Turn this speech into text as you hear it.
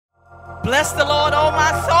Bless the Lord, oh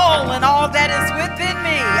my soul, and all that is within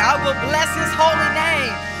me. I will bless his holy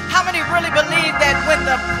name. How many really believe that when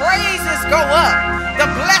the praises go up, the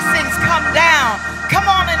blessings come down? Come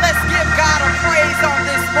on and let's give God a praise on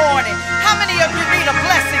this morning. How many of you need a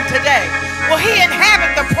blessing today? Well, he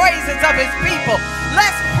inhabits the praises of his people.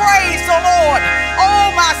 Let's praise the Lord,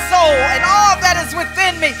 oh my soul, and all that is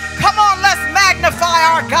within me. Come on, let's magnify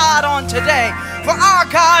our God on today. For our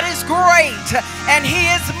God is great and he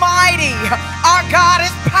is mighty. Our God is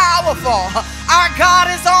powerful. Our God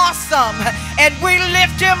is awesome. And we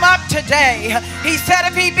lift him up today. He said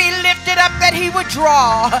if he be lifted up that he would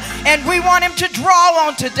draw. And we want him to draw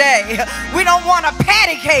on today. We don't want to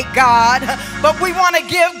patty cake God, but we want to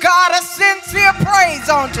give God a sincere praise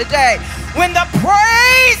on today. When the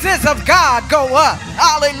praises of God go up,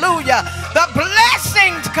 hallelujah, the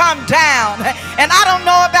blessings come down. And I don't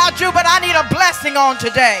know about you, but I need a blessing on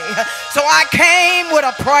today. So I came with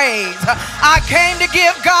a praise. I came to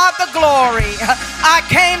give God the glory. I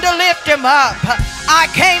came to lift him up. I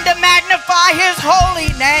came to magnify his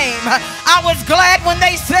holy name. I was glad when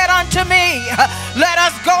they said unto me, let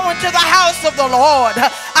us go into the house of the Lord.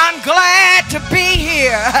 I'm glad to be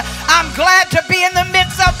here. I'm glad to be in the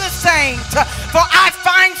midst of the saints. For I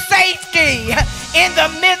find safety in the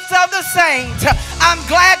midst of the saints. I'm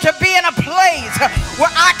glad to be in a place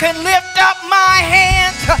where I can lift up my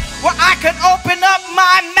hands, where I can open up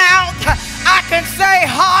my mouth. I can say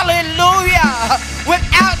hallelujah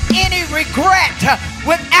without any regret,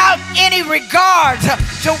 without any regard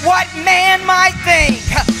to what man might think.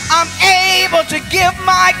 I'm able to give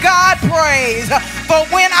my God praise. For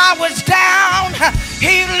when I was down,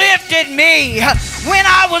 he lifted me. When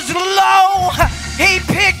I was low, he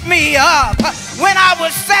picked me up. When I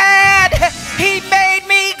was sad, he made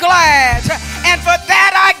me glad. And for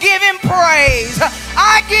that I give him praise.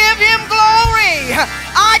 I give him glory.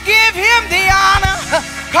 I give him the honor.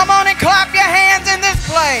 Come on and clap your hands in this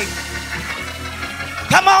place.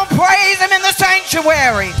 Come on, praise him in the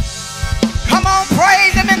sanctuary. Come on,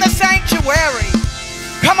 praise him in the sanctuary.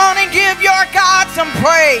 Come on and give your God some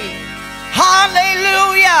praise.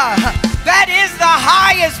 Hallelujah. That is the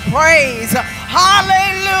highest praise.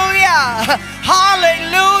 Hallelujah.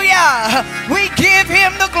 Hallelujah. We give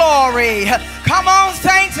him the glory. Come on,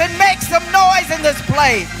 saints, and make some noise in this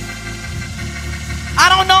place. I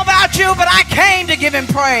don't know about you, but I came to give him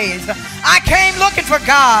praise. I came looking for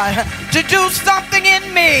God to do something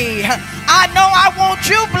in me. I know I want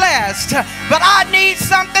you blessed, but I need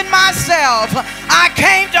something myself. I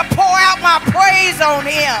came to pour out my praise on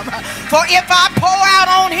him. For if I pour out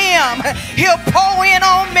on him, he'll pour in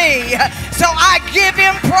on me. So I give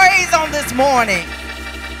him praise on this morning.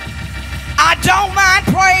 I don't mind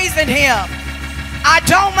praising him. I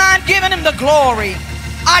don't mind giving him the glory.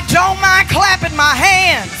 I don't mind clapping my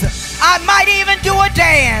hands. I might even do a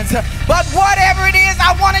dance. But whatever it is,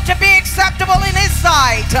 I want it to be acceptable in his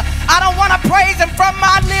sight. I don't want to praise him from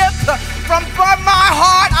my lips. From my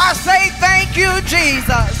heart, I say thank you,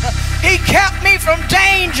 Jesus. He kept me from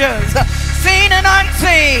dangers, seen and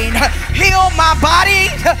unseen. Healed my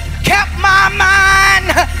body, kept my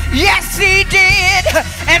mind. Yes, he did.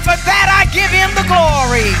 And for that, I give him the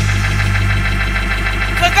glory.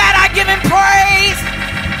 For that, I give him praise.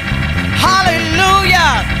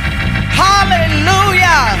 Hallelujah.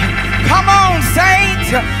 Hallelujah. Come on,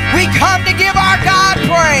 saints. We come to give our God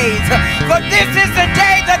praise. For this is the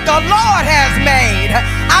day that the Lord has made.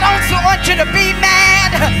 I don't want you to be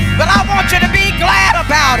mad, but I want you to be glad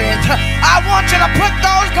about it. I want you to put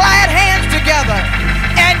those glad hands together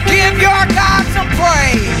and give your God some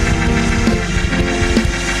praise.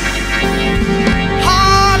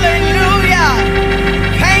 Hallelujah.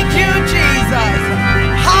 Thank you, Jesus.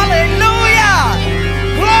 Hallelujah.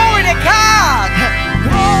 Glory to God.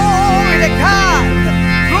 Glory to God.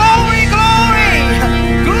 Glory, glory.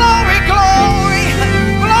 Glory, glory.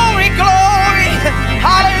 Glory, glory.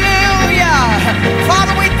 Hallelujah.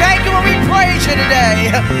 Father, we thank you and we praise you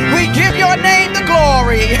today. We give your name the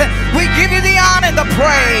glory. We give you the honor and the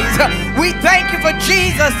praise. We thank you for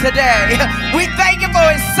Jesus today. We thank you for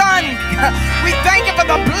his son. We thank you for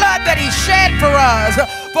the blood that he shed for us.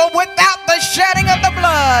 For without the shedding of the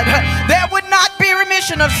blood, there would not be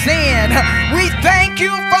remission of sin. We thank you,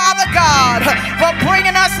 Father God, for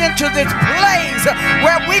bringing us into this place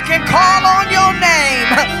where we can call on your name.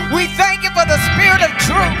 We thank you for the spirit of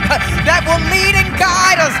truth that will lead and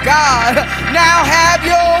guide us, God. Now have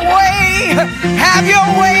your way. Have your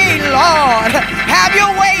way, Lord. Have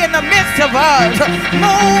your way in the midst of us.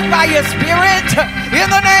 Move by your spirit in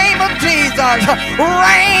the name of Jesus.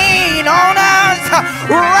 Rain on us.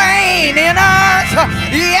 Reign in us.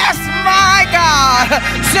 Yes, my God,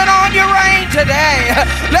 send on your rain today.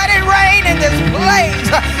 Let it rain in this place.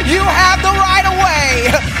 You have the right of way.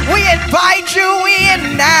 We invite you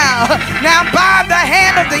in now. Now by the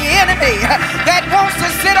hand of the enemy that wants to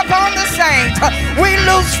sit upon the saints, we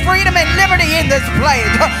lose freedom and liberty in this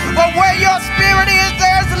place. For where your spirit is,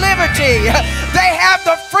 there's liberty. They have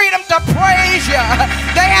the freedom to praise you.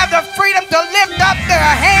 They have the freedom to lift up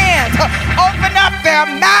their hands, open up their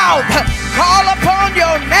mouth, call upon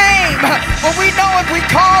your name. For we know if we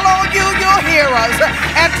call on you, you'll hear us.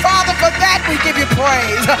 And Father, for that we give you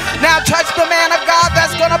praise. Now touch the man of God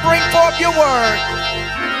that's going to bring forth your word.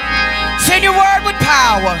 Send your word with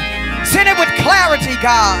power. Send it with clarity,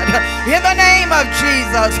 God. In the name of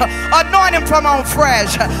Jesus, anoint him from on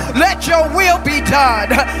fresh. Let your will be done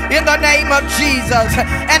in the name of Jesus.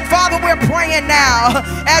 And Father, we're praying now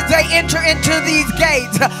as they enter into these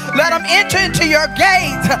gates. Let them enter into your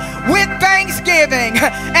gates with thanksgiving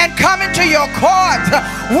and come into your courts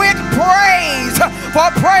with praise. For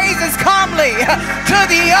praise is comely to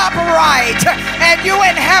the upright, and you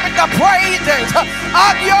inhabit the praises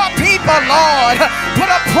of your people, Lord. Put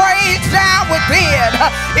a praise down within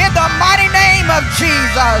in the mighty name of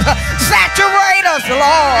Jesus. Saturate us,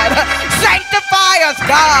 Lord. Sanctify us,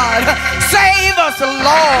 God. Save us,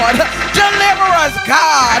 Lord. Deliver us,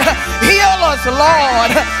 God. Heal us,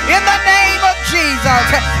 Lord, in the name of Jesus.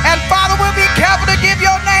 And Father, we'll be careful to give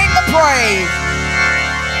your name the praise.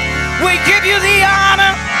 We give you the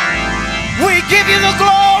honor. We give you the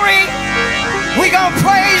glory. We're going to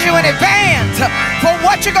praise you in advance for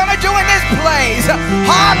what you're going to do in this place.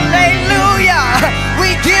 Hallelujah.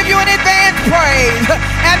 We give you an advance praise.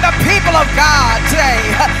 And the people of God say,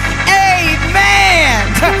 amen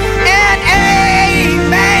and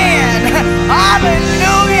amen.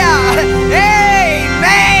 Hallelujah.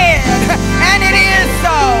 Amen. And it is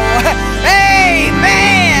so.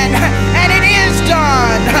 Amen. And it is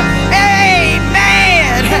done.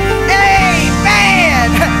 Amen. Amen.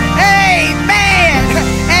 Amen.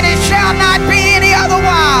 And it shall not be any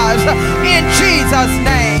otherwise in Jesus'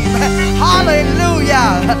 name.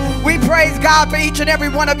 Hallelujah. We praise God for each and every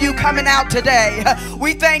one of you coming out today.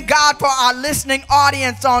 We thank God for our listening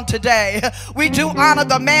audience on today. We do honor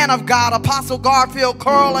the man of God, Apostle Garfield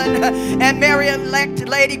Curlin and Mary-elect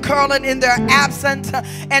Lady Curlin in their absence,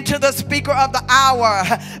 and to the speaker of the hour,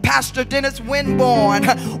 Pastor Dennis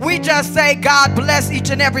Winborn. We just say God bless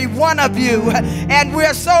each and every one of you, and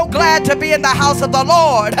we're so glad to be in the house of the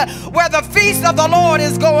Lord where the feast of the Lord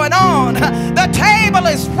is going on. The table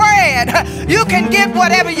is spread. You can get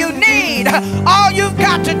whatever you need. All you've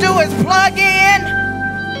got to do is plug in.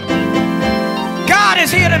 God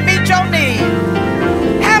is here to meet your need.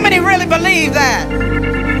 How many really believe that?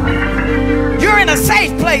 You're in a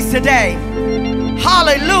safe place today.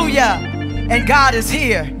 Hallelujah. And God is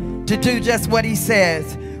here to do just what he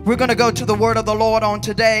says. We're going to go to the word of the Lord on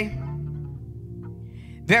today.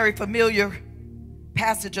 Very familiar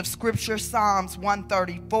passage of scripture, Psalms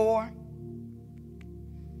 134.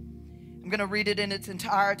 I'm going to read it in its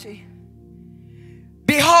entirety.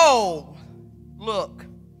 Behold, look,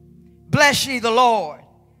 bless ye the Lord,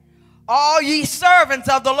 all ye servants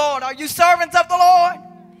of the Lord. Are you servants of the Lord?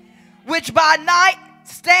 Which by night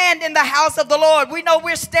stand in the house of the Lord. We know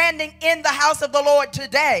we're standing in the house of the Lord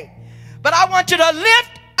today. But I want you to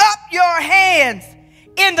lift up your hands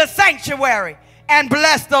in the sanctuary and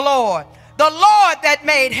bless the Lord. The Lord that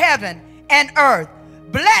made heaven and earth.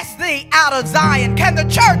 Bless thee out of Zion. Can the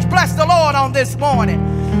church bless the Lord on this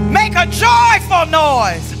morning? Make a joyful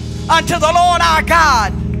noise unto the Lord our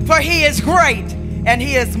God, for he is great and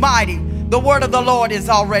he is mighty. The word of the Lord is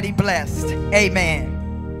already blessed. Amen.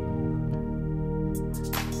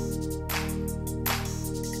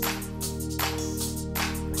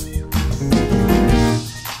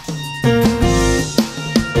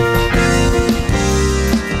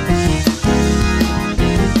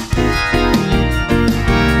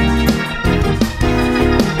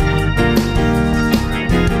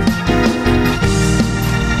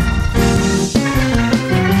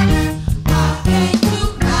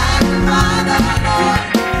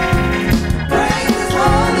 Praise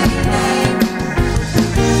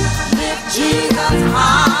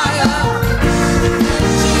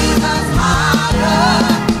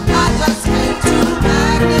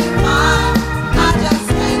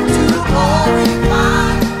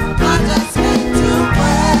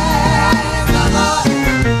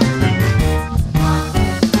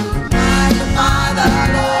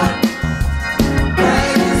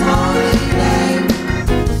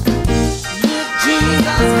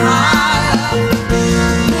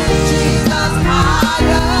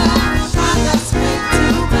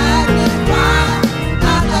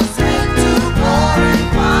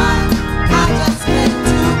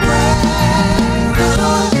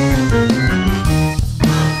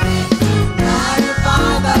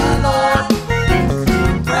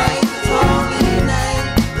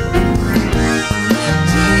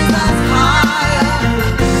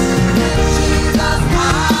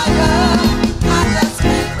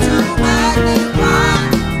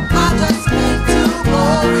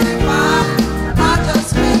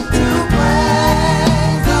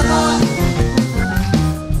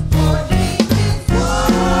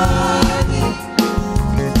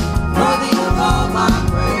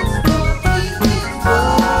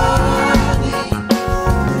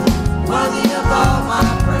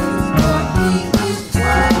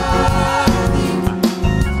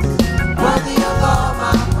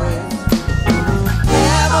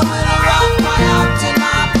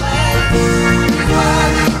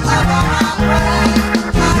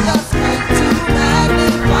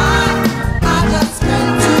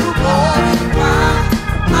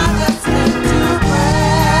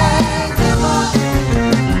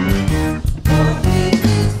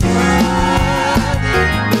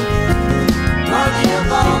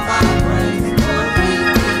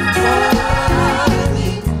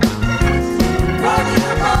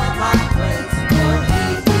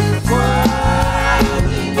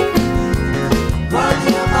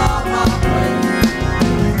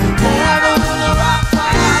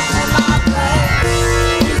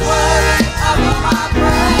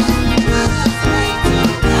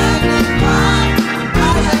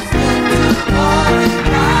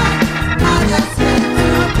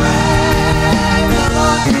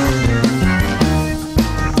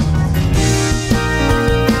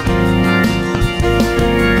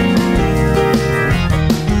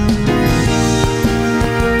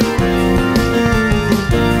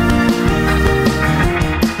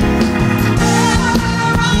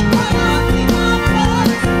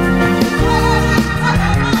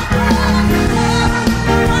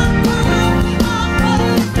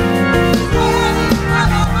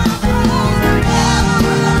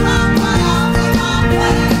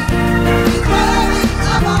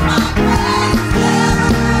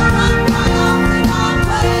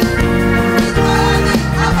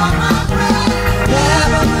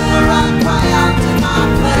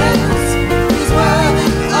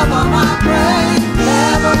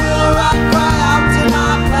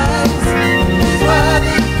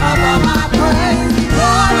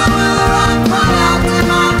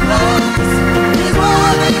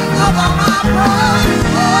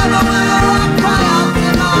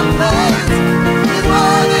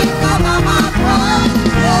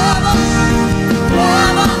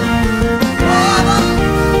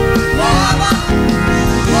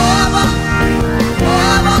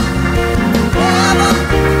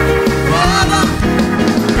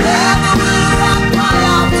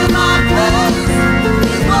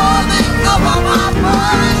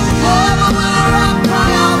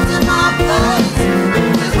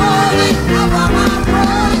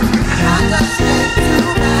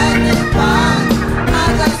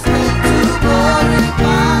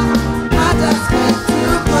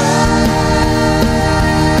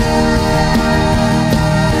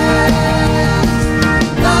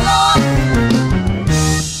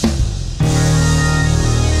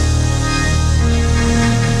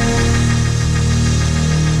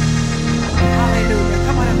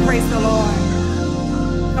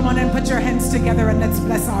together and let's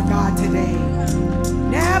bless our God today.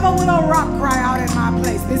 Never will a rock cry out in my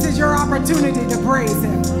place. This is your opportunity to praise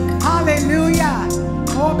him. Hallelujah.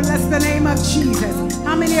 Oh, bless the name of Jesus.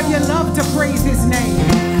 How many of you love to praise his name?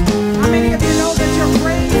 How many of you know that your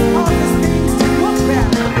praise causes things to look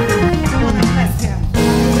better? I want to bless him.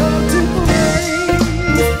 Love to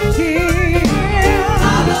praise him.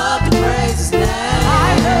 I love to praise his name.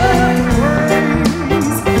 I love to praise him.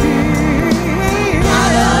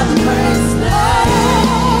 I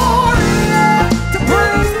love to praise his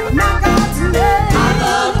name.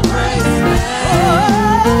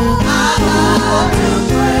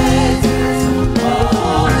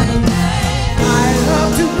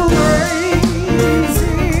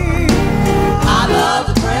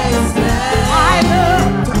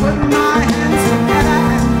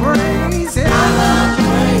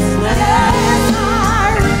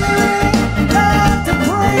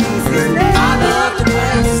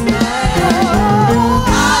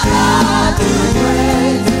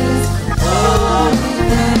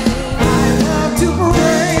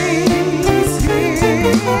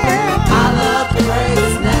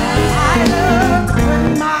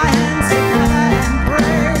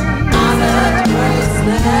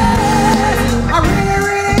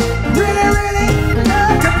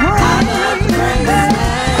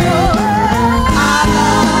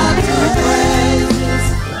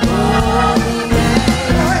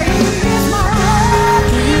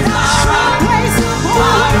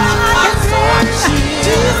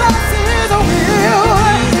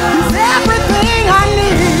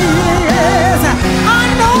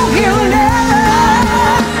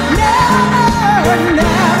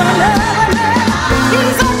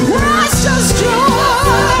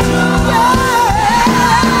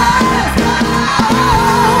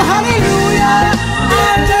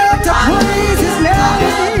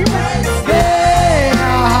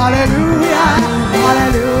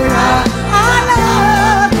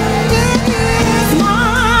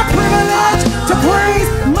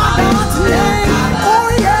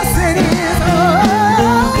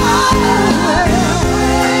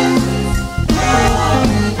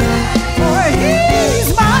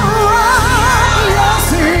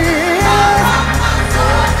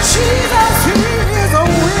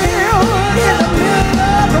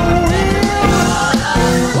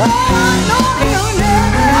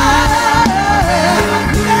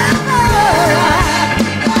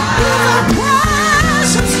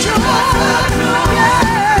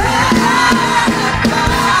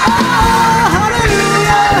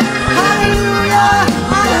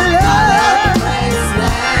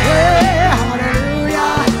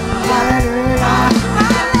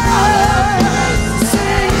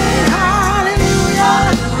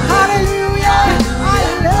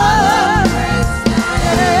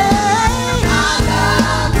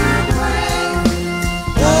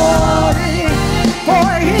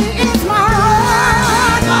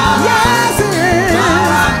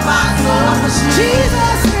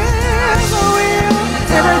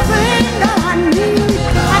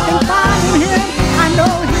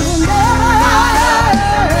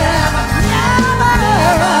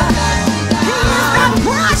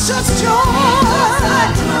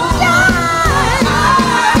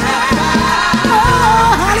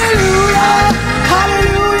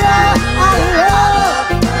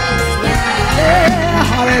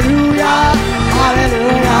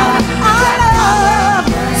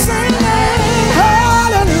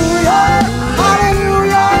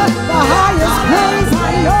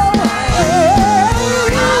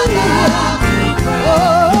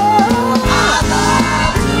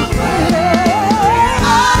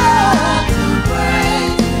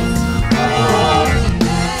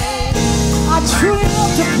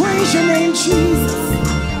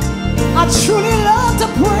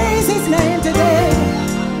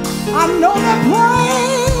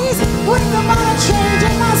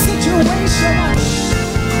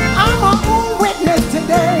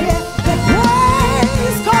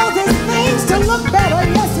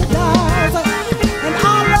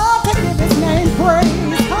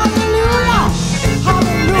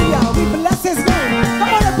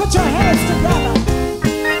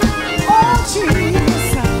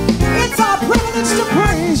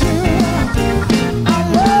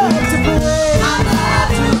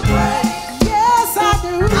 Yes,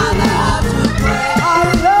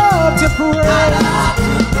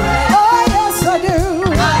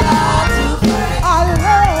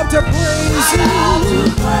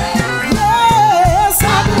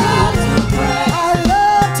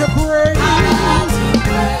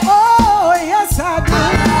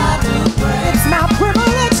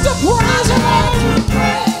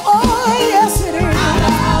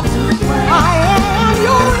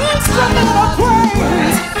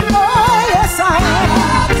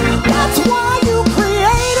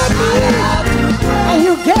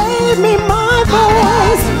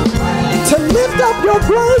 your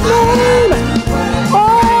great name.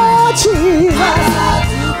 Oh, Jesus,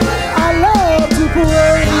 I love to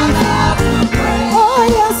praise. Oh,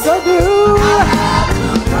 yes, I do.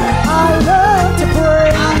 I love to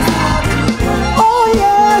praise. Oh,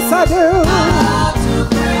 yes, I do.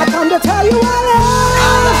 I come to tell you I love,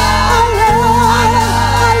 I love,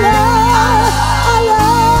 I love, I love, I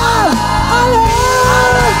love, I love,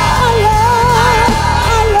 I love,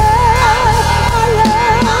 I love, I love,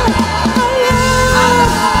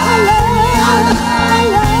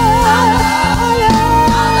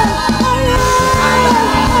 I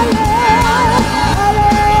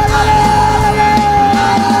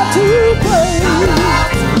love to praise.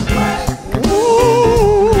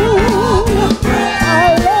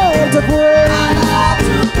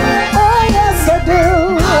 Oh, yes, I do.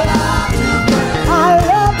 I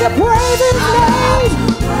love to praise His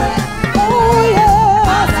name. Oh,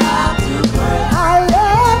 yes. I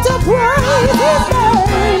love to praise His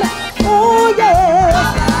name. Oh, yes.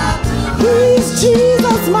 He's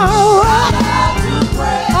Jesus, my rock.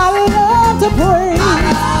 I love to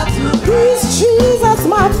praise. He's Jesus,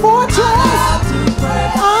 my fortress.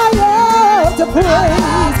 I love to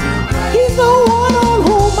praise. He's the one on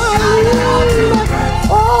whom I lean.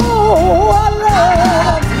 Oh, I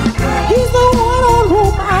love. He's the one on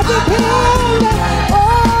whom I depend.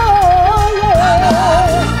 Oh,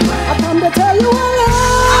 yeah. I come to tell you I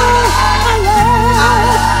love, I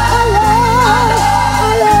love, I love,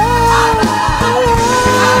 I love, I love,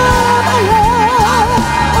 I love,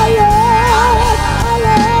 I love,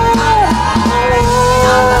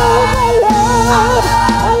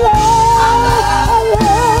 I love, I love,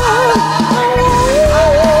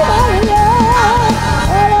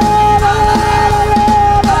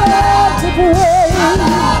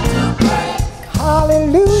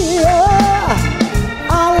 hallelujah.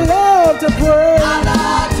 I love to pray.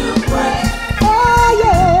 Oh,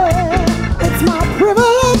 yeah. It's my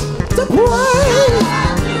privilege to pray.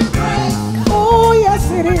 Oh, yes,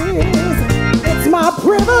 it is. It's my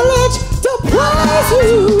privilege to praise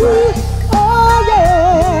you. Oh,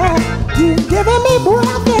 yeah. You've given me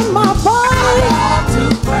breath in my body.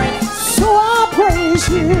 So I praise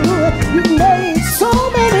you. You've made so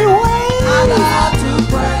many ways.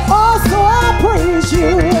 Oh, so I praise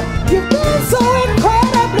you. You've been so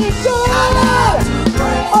incredibly good.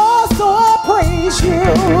 Oh, so I praise you.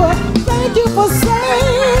 Thank you for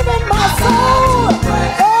saving my soul.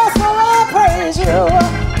 Oh, so I praise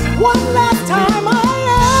you. One last time, I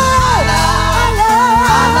love, I love,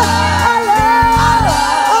 I love, I love,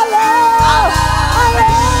 I love, I love, I love,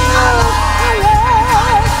 I love,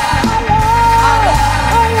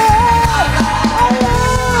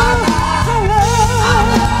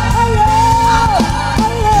 I love, I love,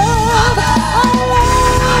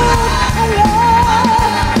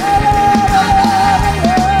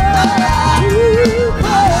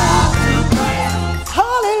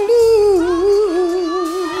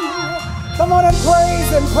 come on and praise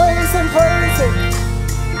Him, praise Him, praise Him.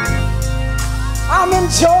 I'm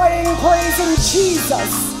enjoying praising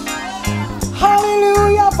Jesus.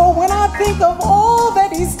 Hallelujah, for when I think of all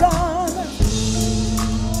that He's done,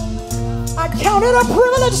 I count it a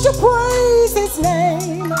privilege to praise His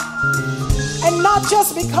name. And not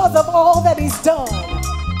just because of all that He's done,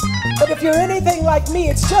 but if you're anything like me,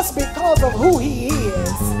 it's just because of who He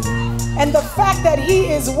is. And the fact that He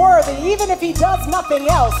is worthy, even if He does nothing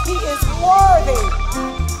else, He is worthy.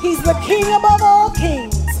 He's the King above all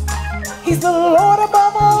kings. He's the Lord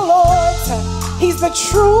above all lords. He's the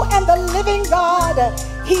true and the living God.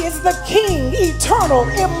 He is the King, eternal,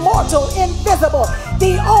 immortal, invisible,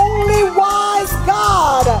 the only wise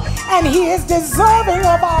God. And He is deserving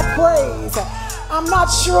of our praise. I'm not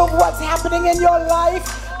sure of what's happening in your life,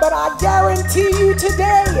 but I guarantee you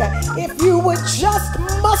today, if you would just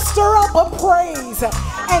muster up a praise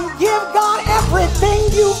and give God everything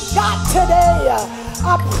you've got today,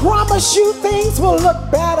 I promise you things will look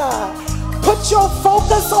better. Put your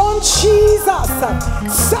focus on Jesus.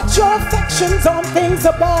 Set your affections on things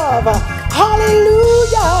above.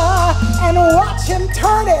 Hallelujah. And watch Him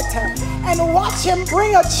turn it. And watch Him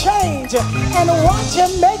bring a change. And watch Him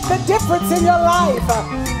make the difference in your life.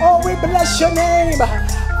 Oh, we bless your name.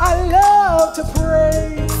 I love to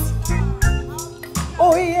praise.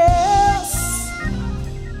 Oh, yes.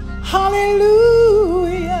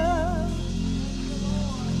 Hallelujah.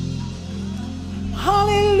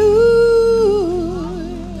 Hallelujah.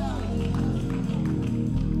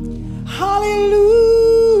 Hallelujah.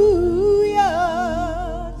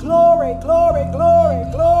 Glory, glory,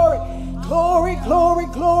 glory, glory, glory, glory,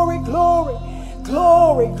 glory, glory,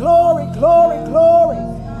 glory, glory, glory,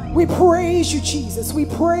 glory. We praise you, Jesus. We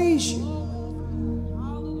praise you.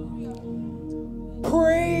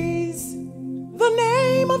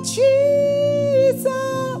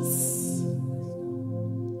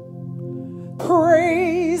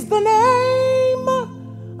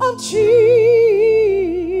 of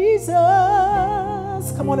Jesus.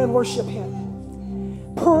 Come on and worship him.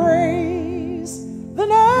 Praise the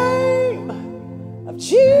name of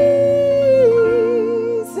Jesus.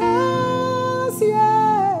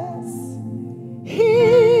 Yes, he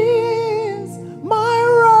is my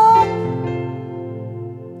rock.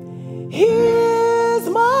 He is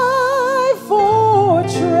my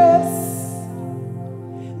fortress.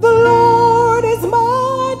 The Lord is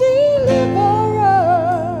my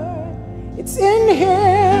deliverer. It's in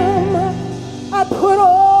him I put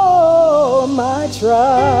all my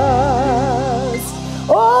trust.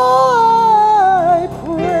 Oh, I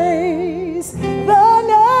praise the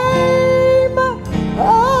name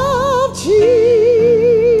of Jesus.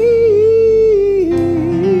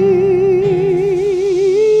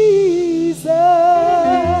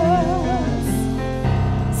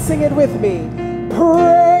 Sing it with me.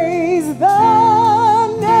 Praise the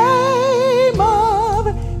name of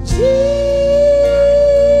Jesus.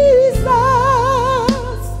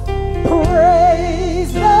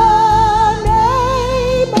 Praise the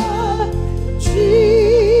name of Jesus.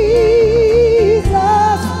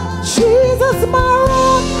 Jesus my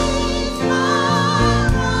rock.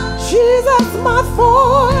 Jesus my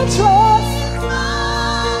fortress.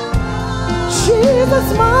 Jesus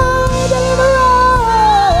my deliverer.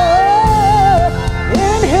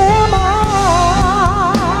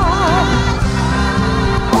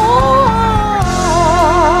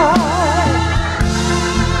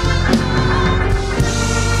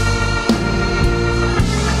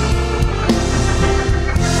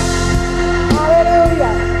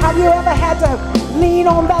 Have you ever had to lean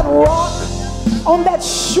on that rock, on that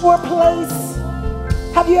sure place?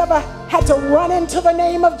 Have you ever had to run into the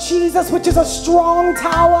name of Jesus, which is a strong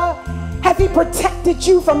tower? Has he protected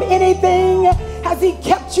you from anything? Has he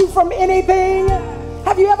kept you from anything?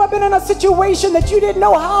 Have you ever been in a situation that you didn't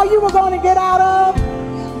know how you were going to get out of?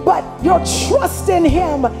 But your trust in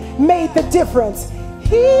him made the difference.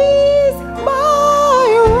 He's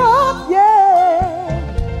my rock, yeah.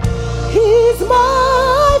 He's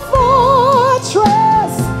my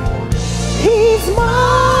fortress. He's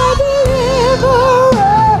my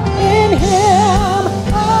deliverer. In him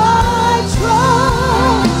I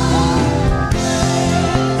trust.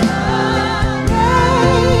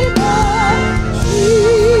 Name of Jesus.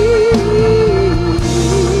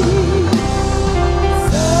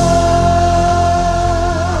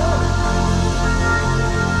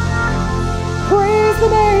 Praise the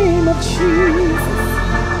name of Jesus.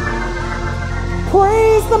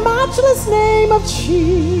 Praise the matchless name of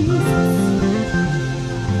Jesus.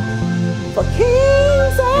 For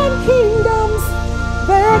kings and kingdoms,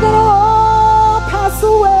 they're gonna all pass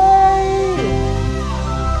away.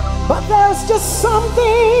 But there's just something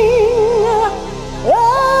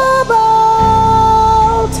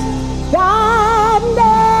about that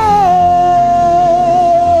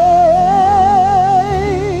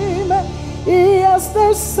name. Yes,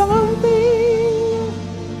 there's something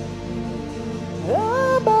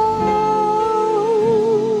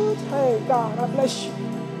about, hey God, I bless you.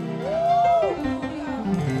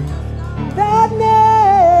 That name.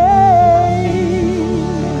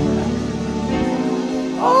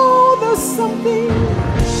 Oh, there's something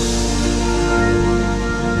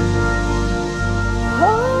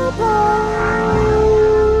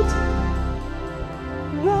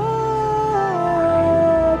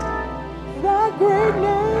about that great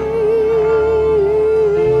name.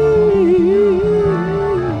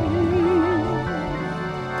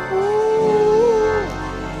 Oh,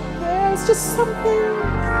 there's just something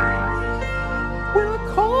when I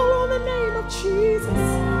call on the name of Jesus.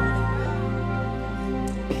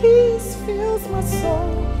 Peace fills my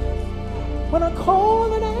soul. When I call on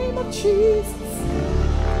the name of Jesus,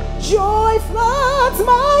 joy floods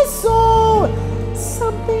my soul.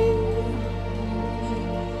 Something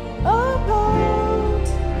about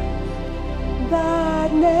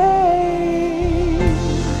that name.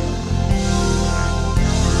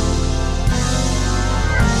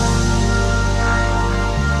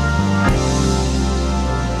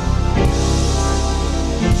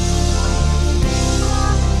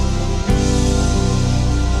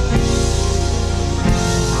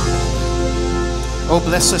 Oh,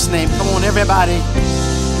 bless his name. Come on, everybody.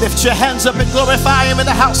 Lift your hands up and glorify him in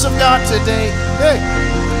the house of God today. Hey.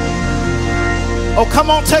 Oh, come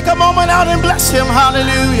on, take a moment out and bless him.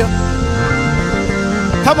 Hallelujah.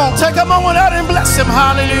 Come on, take a moment out and bless him.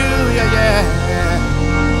 Hallelujah. Yeah.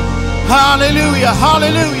 Hallelujah.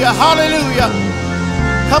 Hallelujah. Hallelujah.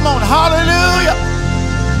 Come on, hallelujah.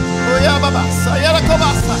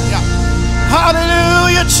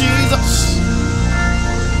 Hallelujah, Jesus.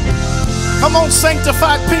 Come on,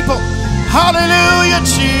 sanctified people. Hallelujah,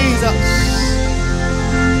 Jesus.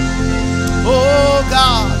 Oh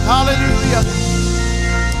God, hallelujah.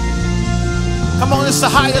 Come on, it's the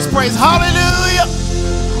highest praise. Hallelujah.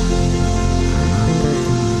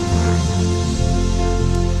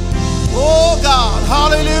 Oh God,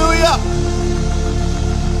 hallelujah.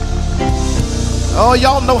 Oh,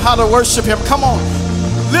 y'all know how to worship him. Come on,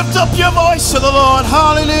 lift up your voice to the Lord.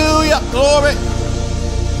 Hallelujah, glory.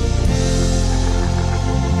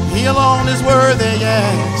 He alone is worthy,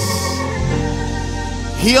 yes.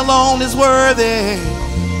 He alone is worthy.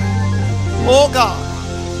 Oh God,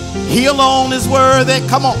 he alone is worthy.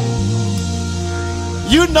 Come on.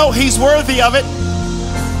 You know he's worthy of it.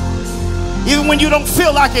 Even when you don't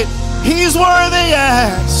feel like it, he's worthy,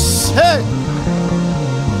 yes. Hey.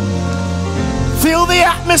 Fill the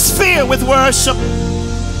atmosphere with worship.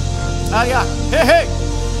 Ah, yeah. Hey, hey.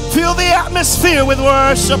 Fill the atmosphere with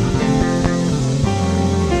worship.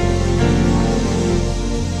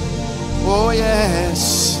 Oh,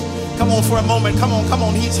 yes. Come on for a moment. Come on, come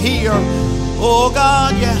on. He's here. Oh,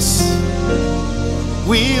 God, yes.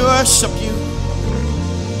 We worship you.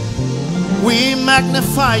 We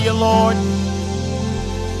magnify you, Lord.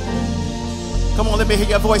 Come on, let me hear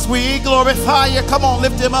your voice. We glorify you. Come on,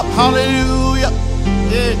 lift him up. Hallelujah.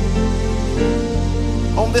 Yeah.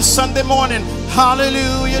 On this Sunday morning.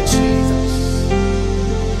 Hallelujah, Jesus.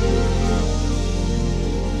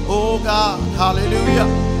 Oh, God. Hallelujah.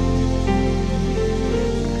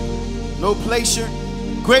 No place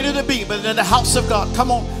greater to be but in the house of God.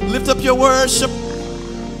 Come on, lift up your worship.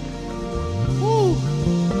 Woo.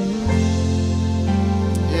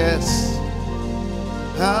 Yes.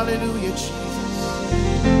 Hallelujah, Jesus.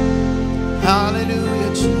 Hallelujah,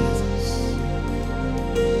 Jesus.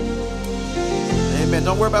 Amen.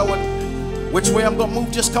 Don't worry about which way I'm going to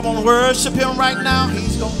move. Just come on, worship him right now.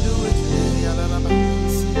 He's going to do it.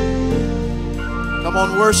 Come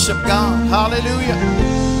on, worship God. Hallelujah.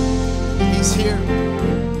 He's here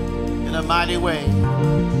in a mighty way.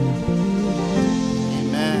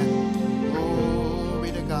 Amen.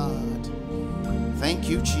 Glory to God. Thank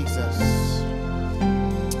you, Jesus.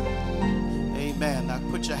 Amen. Now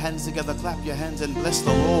put your hands together, clap your hands, and bless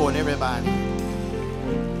the Lord, everybody.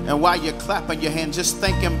 And while you're clapping your hands, just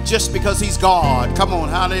thank him just because he's God. Come on.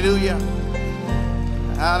 Hallelujah.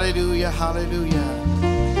 Hallelujah. Hallelujah.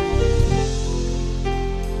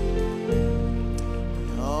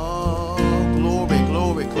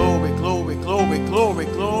 Glory, glory,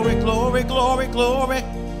 glory, glory, glory.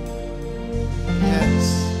 Yes.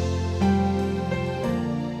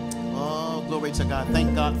 Oh, glory to God.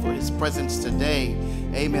 Thank God for his presence today.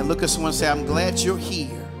 Amen. Look at someone and say, I'm glad you're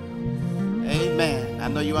here. Amen. I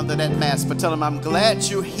know you're under that mask, but tell them, I'm glad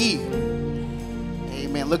you're here.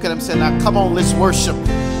 Amen. Look at him and say, now come on, let's worship.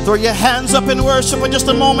 Throw your hands up in worship for just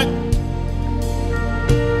a moment.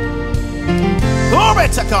 Glory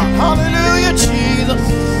to God. Hallelujah,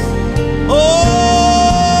 Jesus.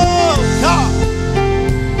 Oh, God.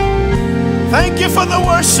 Thank you for the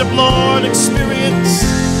worship, Lord, experience.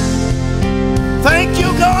 Thank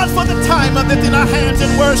you, God, for the time of lifting our hands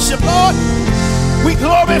in worship, Lord. We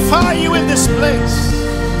glorify you in this place.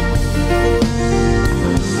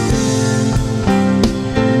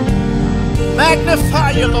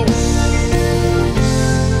 Magnify you, Lord.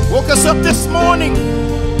 Woke us up this morning,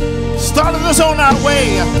 started us on our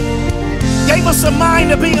way. Gave us a mind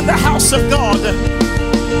to be in the house of God.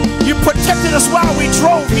 You protected us while we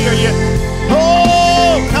drove here.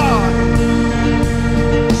 Oh, God.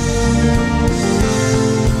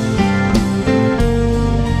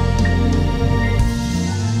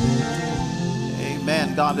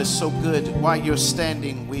 Amen. God is so good. While you're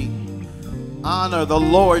standing, we honor the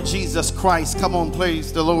Lord Jesus Christ. Come on,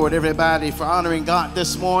 praise the Lord, everybody, for honoring God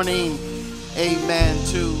this morning. Amen.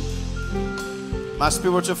 To my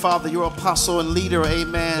spiritual father, your apostle and leader,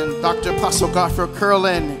 amen, Dr. Apostle Godfrey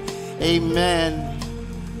Curlin, amen.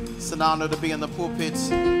 It's an honor to be in the pulpit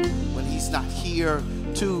when he's not here.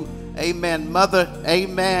 To, amen, Mother,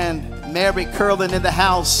 amen, Mary Curlin in the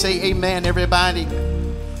house. Say amen, everybody.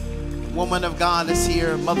 Woman of God is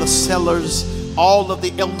here. Mother Sellers, all of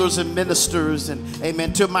the elders and ministers, and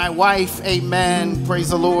amen. To my wife, amen. Praise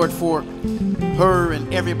the Lord for her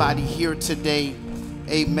and everybody here today.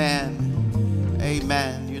 Amen.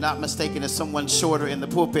 Amen. You're not mistaken as someone shorter in the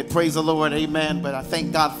pulpit. Praise the Lord. Amen. But I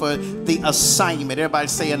thank God for the assignment. Everybody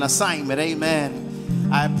say an assignment. Amen.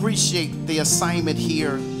 I appreciate the assignment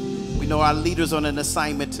here. We know our leaders on an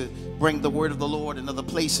assignment to bring the word of the Lord in other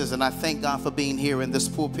places. And I thank God for being here in this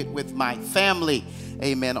pulpit with my family.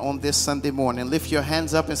 Amen. On this Sunday morning. Lift your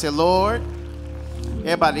hands up and say, Lord.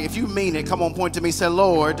 Everybody, if you mean it, come on, point to me. Say,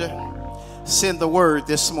 Lord, send the word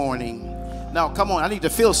this morning. Now, come on. I need to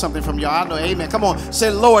feel something from y'all. I know, amen. Come on. Say,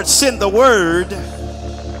 Lord, send the word.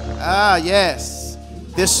 Yes.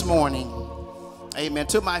 This morning. Amen.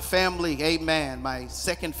 To my family, amen. My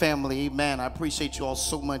second family, amen. I appreciate you all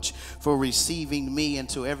so much for receiving me, and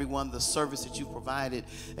to everyone, the service that you provided.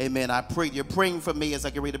 Amen. I pray you're praying for me as I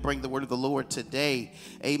get ready to bring the word of the Lord today.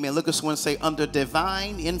 Amen. Look at someone say, under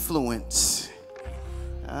divine influence.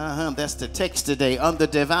 That's the text today. Under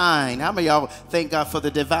divine. How many of y'all thank God for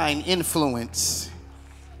the divine influence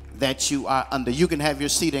that you are under? You can have your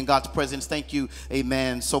seat in God's presence. Thank you,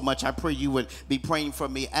 amen, so much. I pray you would be praying for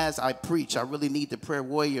me as I preach. I really need the prayer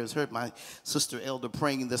warriors. Heard my sister elder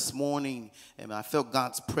praying this morning, and I felt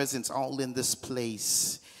God's presence all in this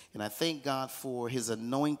place. And I thank God for his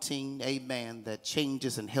anointing, amen, that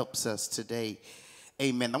changes and helps us today.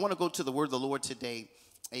 Amen. I want to go to the word of the Lord today.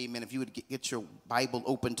 Amen. If you would get your Bible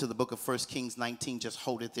open to the book of 1 Kings 19, just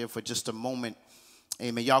hold it there for just a moment.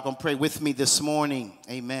 Amen. Y'all gonna pray with me this morning.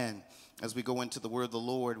 Amen. As we go into the word of the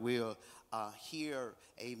Lord, we'll hear,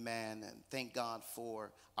 amen, and thank God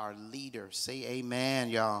for our leader. Say amen,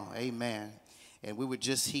 y'all. Amen. And we were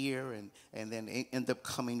just here and then end up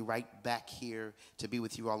coming right back here to be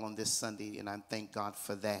with you all on this Sunday, and I thank God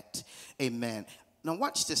for that. Amen. Now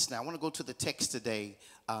watch this now. I want to go to the text today.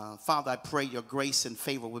 Father, I pray your grace and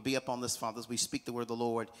favor will be upon this, Father, as we speak the word of the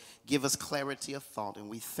Lord. Give us clarity of thought, and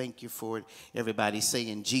we thank you for it. Everybody say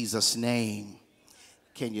in Jesus' name.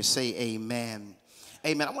 Can you say amen?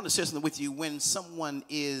 Amen. I want to share something with you. When someone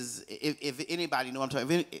is, if anybody know what I'm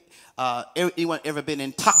talking about, anyone ever been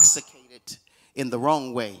intoxicated in the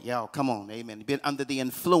wrong way? Y'all, come on, amen. Been under the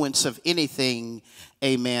influence of anything,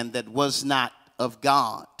 amen, that was not of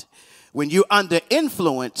God. When you're under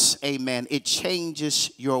influence, amen, it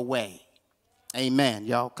changes your way. Amen,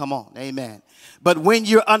 y'all. Come on, amen. But when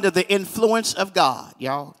you're under the influence of God,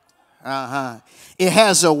 y'all, it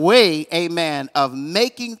has a way, amen, of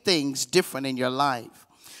making things different in your life.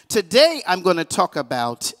 Today, I'm going to talk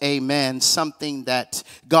about, amen, something that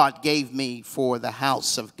God gave me for the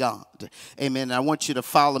house of God. Amen. I want you to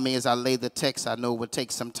follow me as I lay the text. I know it will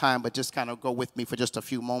take some time, but just kind of go with me for just a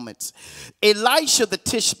few moments. Elisha the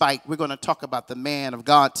Tishbite, we're going to talk about the man of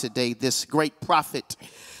God today, this great prophet,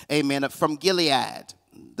 amen, from Gilead.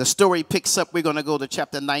 The story picks up. We're going to go to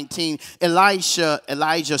chapter 19. Elijah,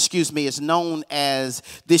 is known as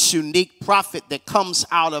this unique prophet that comes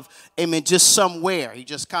out of, amen, just somewhere. He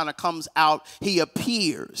just kind of comes out. He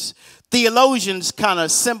appears. Theologians kind of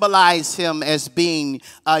symbolize him as being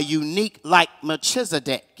unique like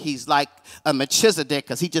Melchizedek. He's like a Melchizedek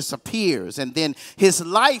because he just appears. And then his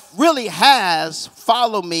life really has,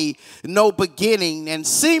 follow me, no beginning and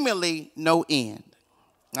seemingly no end.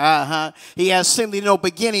 He has simply no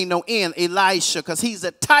beginning, no end, Elisha, because he's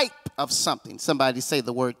a type of something. Somebody say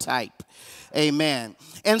the word type. Amen.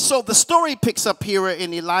 And so the story picks up here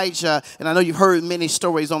in Elijah, and I know you've heard many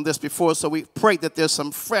stories on this before, so we pray that there's some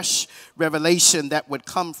fresh revelation that would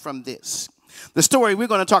come from this. The story we're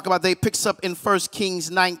going to talk about, they picks up in 1 Kings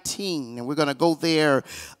 19, and we're going to go there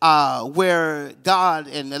where God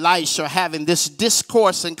and Elisha are having this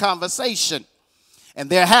discourse and conversation. And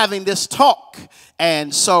they're having this talk.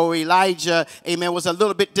 And so Elijah, amen, was a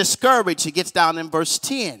little bit discouraged. He gets down in verse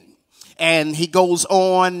 10. And he goes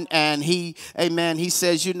on and he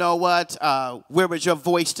says, you know what? Where is your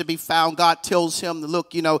voice to be found? God tells him to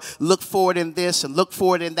look, look forward in this and look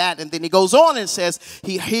forward in that. And then he goes on and says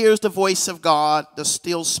he hears the voice of God, the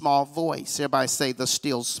still small voice. Everybody say the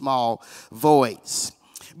still small voice.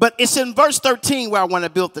 But it's in verse 13 where I want to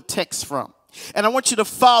build the text from. And I want you to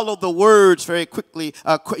follow the words very quickly,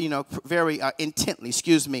 very intently,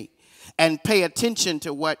 and pay attention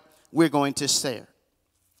to what we're going to say.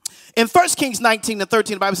 In 1 Kings 19 and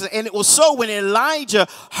 13, the Bible says, and it was so when Elijah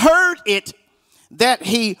heard it that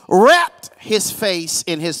he wrapped his face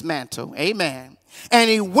in his mantle. Amen. And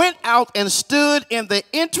he went out and stood in the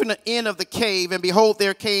entrance end of the cave, and behold,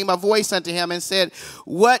 there came a voice unto him and said,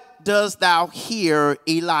 what does thou hear,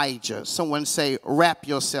 Elijah? Someone say, wrap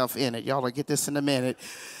yourself in it. Y'all will get this in a minute.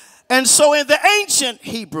 And so in the ancient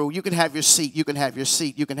Hebrew, you can have your seat, you can have your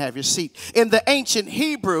seat, you can have your seat. In the ancient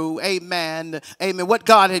Hebrew, amen, what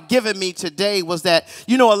God had given me today was that,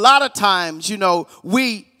 a lot of times,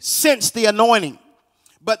 we sense the anointing.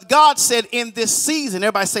 But God said in this season,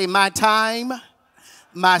 everybody say, my time,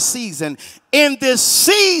 my season. In this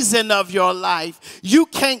season of your life, you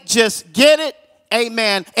can't just get it,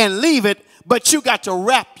 amen, and leave it, but you got to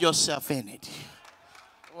wrap yourself in it.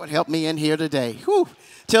 Lord, help me in here today. Whew.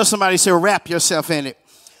 Tell somebody, say, wrap yourself in it.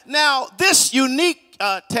 Now, this unique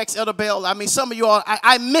text Elder Bell. I mean, some of you all,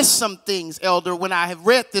 I miss some things, Elder, when I have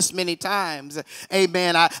read this many times.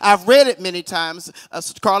 Amen. I've read it many times,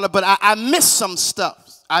 Carla, but I miss some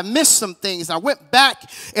stuff. I missed some things. I went back,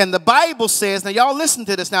 and the Bible says, now y'all listen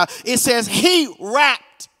to this now. It says he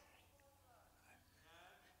wrapped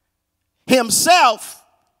himself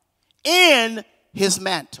in his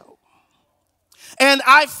mantle. And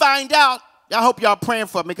I find out, I hope y'all praying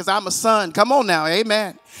for me because I'm a son. Come on now,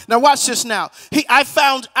 amen. Now watch this now. I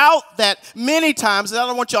found out that many times, and I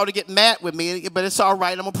don't want y'all to get mad with me, but it's all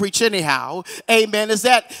right. I'm going to preach anyhow. Amen. Is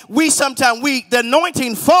that the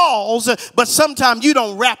anointing falls, but sometimes you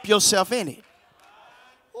don't wrap yourself in it.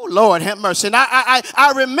 Oh, Lord, have mercy. And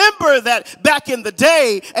I remember that back in the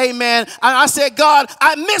day, amen, and I said, God,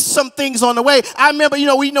 I missed some things on the way. I remember,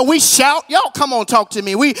 we shout. Y'all come on, talk to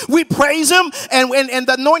me. We praise him, and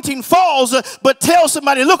the anointing falls, but tell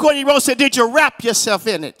somebody, look what he wrote, said, did you wrap yourself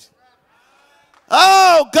in it?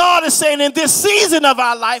 Oh, God is saying in this season of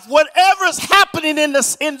our life, whatever's happening in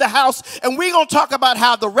the house, and we're going to talk about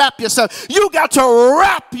how to wrap yourself. You got to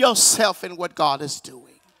wrap yourself in what God is doing.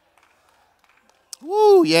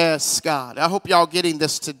 Woo, yes, God. I hope y'all getting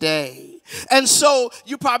this today. And so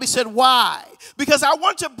you probably said, why? Because I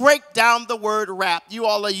want to break down the word wrap. You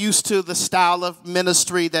all are used to the style of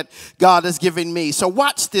ministry that God has given me. So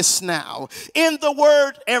watch this now. In the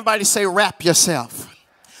word, everybody say wrap yourself.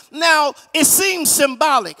 Now, it seems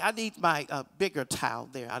symbolic. I need my bigger towel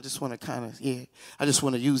there. I just want to I just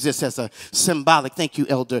want to use this as a symbolic. Thank you,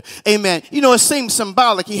 Elder. Amen. It seems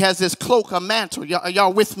symbolic. He has this cloak, a mantle.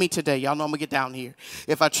 Y'all with me today? Y'all know I'm going to get down here.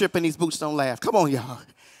 If I trip in these boots, don't laugh. Come on, y'all.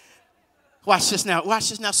 Watch this now. Watch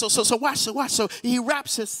this now. So watch. So he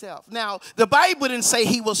wraps himself. Now, the Bible didn't say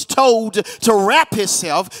he was told to wrap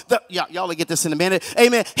himself. Y'all will get this in a minute.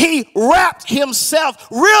 Amen. He wrapped himself,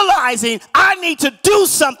 realizing I need to do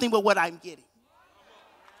something with what I'm getting.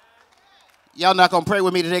 Y'all not going to pray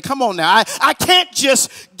with me today. Come on now. I can't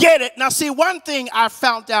just get it. Now, see, one thing I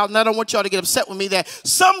found out, and I don't want y'all to get upset with me, that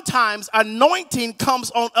sometimes anointing comes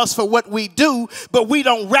on us for what we do, but we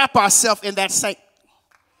don't wrap ourselves in that same.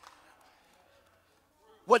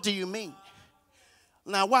 What do you mean?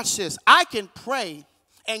 Now watch this. I can pray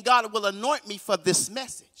and God will anoint me for this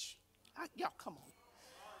message. Y'all come on.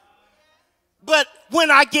 But when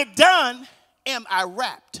I get done, am I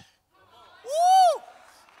wrapped? Woo!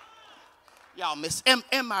 Y'all miss.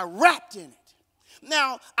 Am I wrapped in it?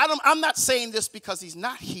 Now, I'm not saying this because he's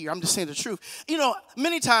not here. I'm just saying the truth.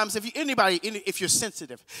 Many times if you're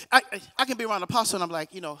sensitive, I can be around an apostle and I'm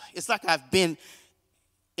like, it's like I've been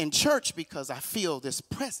in church because I feel this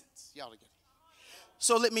presence. Y'all get it.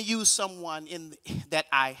 So let me use someone that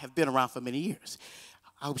I have been around for many years.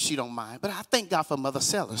 I hope she don't mind. But I thank God for Mother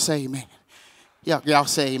Sellers. Say amen. Y'all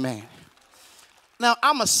say amen. Now,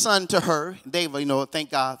 I'm a son to her. David,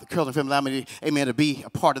 thank God the Curlin family allowed me, amen, to be a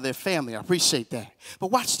part of their family. I appreciate that.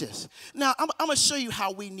 But watch this. Now, I'm going to show you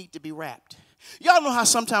how we need to be wrapped. Y'all know how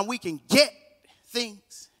sometimes we can get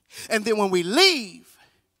things. And then when we leave,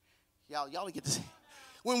 y'all get this.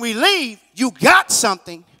 When we leave, you got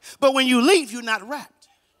something, but when you leave, you're not wrapped.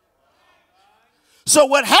 So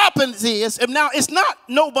what happens is, and now it's not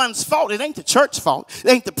no one's fault. It ain't the church's fault.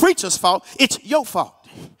 It ain't the preacher's fault. It's your fault.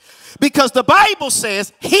 Because the Bible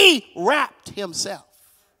says he wrapped himself.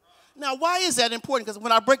 Now, why is that important? Because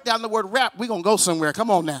when I break down the word wrap, we're going to go somewhere.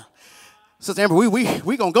 Come on now. Sister Amber, we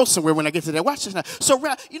going to go somewhere when I get to that. Watch this now. So,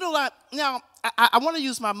 now, I want to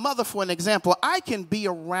use my mother for an example. I can be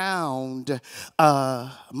around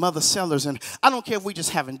Mother Sellers, and I don't care if we just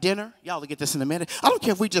having dinner. Y'all will get this in a minute. I don't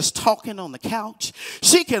care if we just talking on the couch.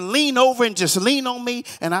 She can lean over and just lean on me,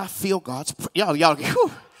 and I feel God's, y'all,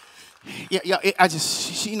 whew. I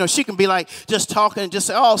just, she can be like just talking and just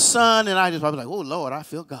say, oh, son, and I'll be like, oh, Lord, I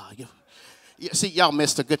feel God. Yeah, see, y'all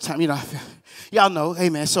missed a good time. Y'all know,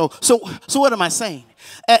 amen. So what am I saying?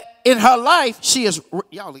 In her life, she is,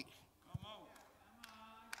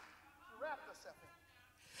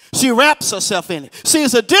 she wraps herself in it. See,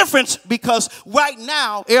 it's a difference because right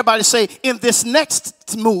now, everybody say, in this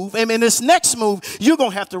next move, you're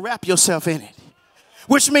going to have to wrap yourself in it.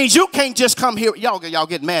 Which means you can't just come here. Y'all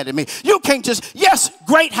get mad at me. You can't just, yes,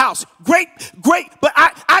 great house, great, but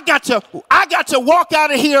I got to walk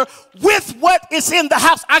out of here with what is in the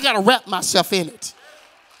house. I got to wrap myself in it.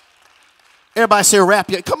 Everybody say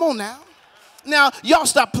wrap it. Come on now. Now, y'all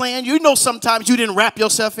stop playing. Sometimes you didn't wrap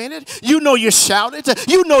yourself in it. You shouted.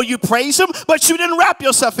 You praised him, but you didn't wrap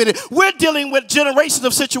yourself in it. We're dealing with generations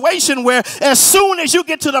of situation where as soon as you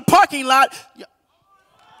get to the parking lot,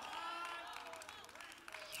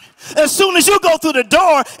 as soon as you go through the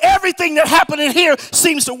door, everything that happened in here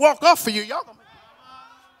seems to walk off for you. Y'all.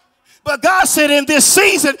 But God said in this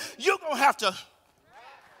season, you're going to have to.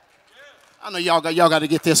 I know y'all got to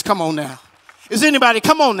get this. Come on now. Is anybody?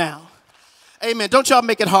 Come on now. Amen. Don't y'all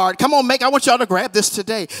make it hard. Come on, I want y'all to grab this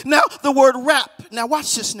today. Now, the word rap. Now,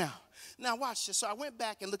 watch this now. Now, watch this. So I went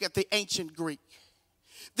back and looked at the ancient Greek.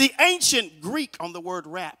 The ancient Greek on the word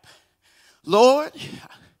rap. Lord,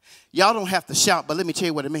 y'all don't have to shout, but let me tell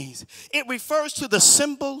you what it means. It refers to the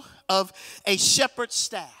symbol of a shepherd's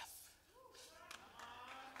staff.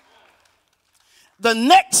 The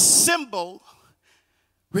next symbol,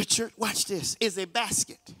 Richard, watch this, is a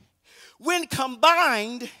basket. When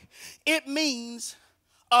combined, it means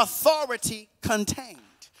authority contained.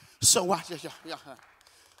 So watch this.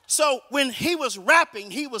 So when he was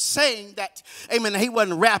rapping, he was saying that, amen, he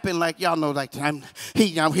wasn't rapping like, y'all know, like,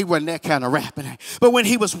 he wasn't that kind of rapping. But when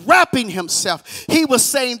he was rapping himself, he was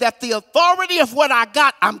saying that the authority of what I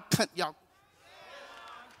got, I'm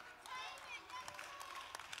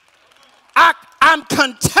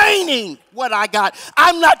containing what I got.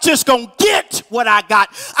 I'm not just going to get what I got.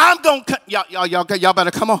 I'm going to, y'all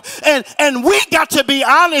better come on. And we got to be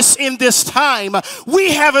honest in this time.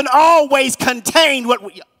 We haven't always contained what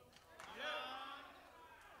we,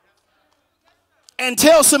 and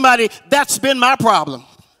tell somebody, that's been my problem.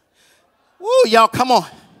 Woo, y'all, come on.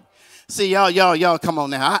 See, y'all, come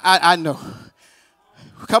on now. I know.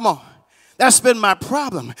 Come on. That's been my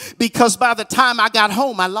problem, because by the time I got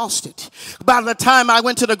home, I lost it. By the time I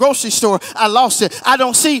went to the grocery store, I lost it. I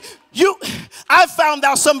don't see you. I found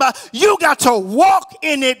out somebody, you got to walk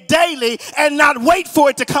in it daily and not wait for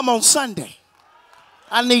it to come on Sunday.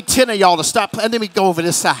 I need 10 of y'all to stop. Let me go over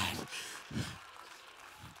this side.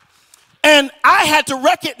 And I had to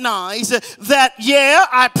recognize that, yeah,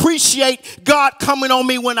 I appreciate God coming on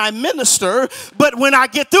me when I minister, but when I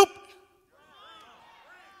get through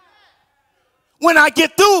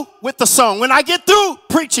with the song, when I get through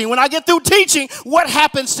preaching, when I get through teaching, what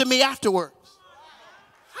happens to me afterwards?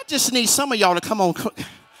 I just need some of y'all to come on.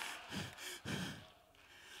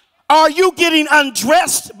 Are you getting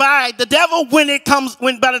undressed by the devil by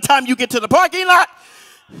the time you get to the parking lot?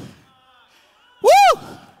 Woo!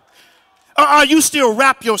 Or are you still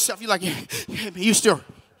wrap yourself? You're like, yeah, you still.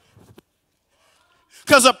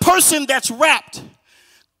 Because a person that's wrapped,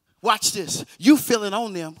 watch this, you feel it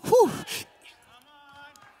on them. Whew.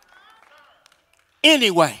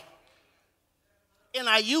 Anyway, and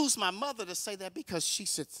I use my mother to say that because she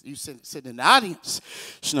sits in the audience.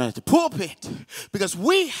 She's not at the pulpit. Because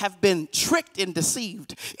we have been tricked and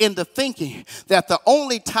deceived into thinking that the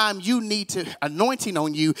only time you need to anointing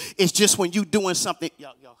on you is just when you're doing something.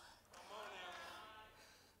 Yo.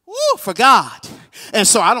 Woo, for God. And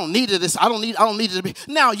so I don't need this. I don't need it to be.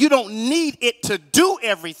 Now, you don't need it to do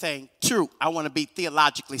everything. True. I want to be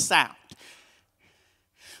theologically sound.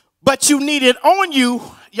 But you need it on you.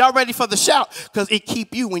 Y'all ready for the shout? Because it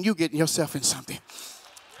keep you when you get yourself in something.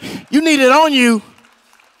 You need it on you.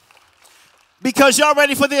 Because y'all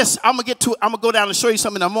ready for this? I'm going to go down and show you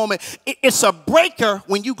something in a moment. It's a breaker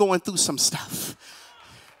when you going through some stuff.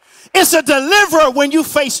 It's a deliverer when you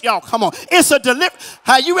face, y'all, come on. It's a deliverer.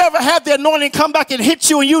 Have you ever had the anointing come back and hit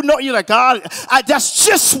you and you know, you're like, God, that's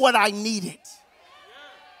just what I needed.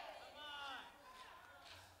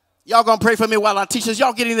 Y'all gonna pray for me while I teach this.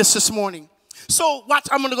 Y'all getting this morning. So watch,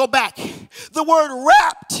 I'm gonna go back. The word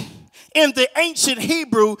wrapped in the ancient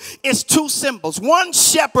Hebrew is two symbols. One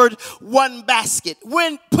shepherd, one basket.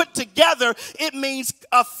 When put together, it means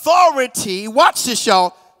authority. Watch this,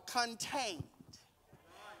 y'all. Contained.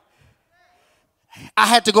 I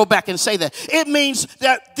had to go back and say that. It means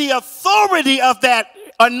that the authority of that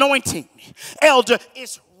anointing, elder,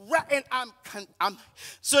 is and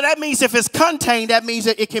so that means if it's contained, that means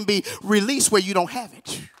that it can be released where you don't have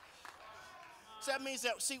it. So that means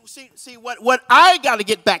that, see what I got to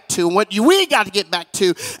get back to, what we got to get back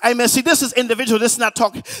to. Amen. See, this is individual. This is not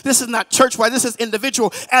talking. This is not church-wide. This is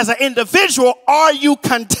individual. As an individual, are you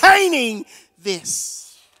containing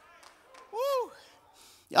this? Woo.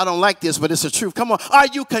 Y'all don't like this, but it's the truth. Come on. Are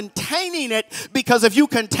you containing it? Because if you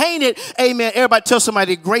contain it, amen, everybody tell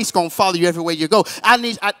somebody grace going to follow you everywhere you go. That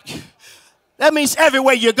means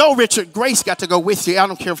everywhere you go, Richard, grace got to go with you. I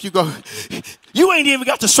don't care if you go. You ain't even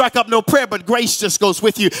got to strike up no prayer, but grace just goes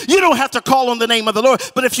with you. You don't have to call on the name of the Lord.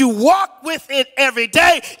 But if you walk with it every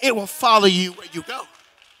day, it will follow you where you go.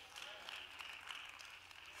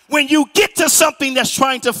 When you get to something that's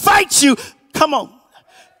trying to fight you, come on.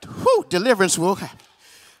 Whew, deliverance will happen.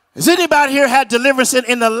 Has anybody here had deliverance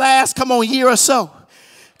in the last, year or so?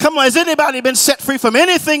 Come on, has anybody been set free from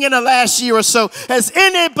anything in the last year or so? Has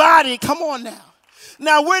anybody, come on now.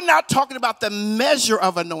 Now, we're not talking about the measure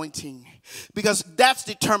of anointing because that's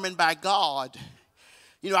determined by God.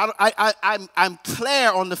 You know, I'm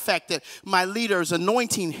clear on the fact that my leader's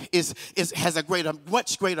anointing has a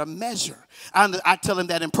much greater measure. I tell him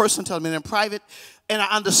that in person, tell him in private, and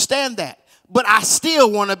I understand that. But I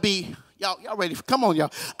still want to be, y'all ready? Come on,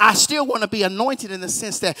 y'all. I still want to be anointed in the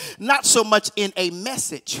sense that not so much in a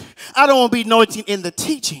message. I don't want to be anointed in the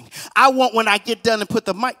teaching. I want when I get done and put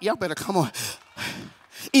the mic, y'all better come on.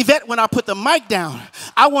 Yvette, when I put the mic down,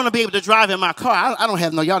 I want to be able to drive in my car. I don't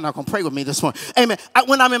have no, y'all not going to pray with me this morning. Amen.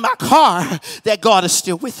 When I'm in my car, that God is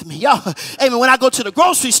still with me. Y'all, amen. When I go to the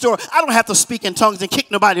grocery store, I don't have to speak in tongues and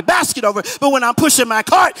kick nobody's basket over. But when I'm pushing my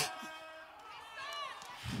cart,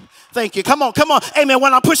 thank you. Come on. Amen.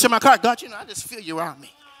 When I'm pushing my cart, God, you know, I just feel you around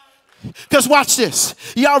me. Because watch this.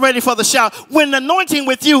 Y'all ready for the shout? When the anointing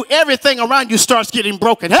with you, everything around you starts getting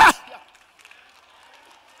broken.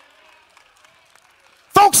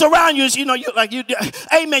 Folks around you, you know,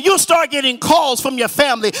 amen, you'll start getting calls from your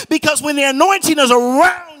family because when the anointing is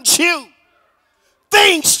around you,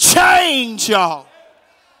 things change, y'all.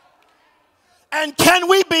 And can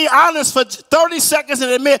we be honest for 30 seconds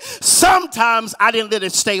and admit, sometimes I didn't let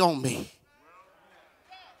it stay on me.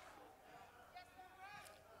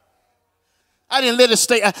 I didn't let it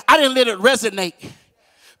stay. I didn't let it resonate.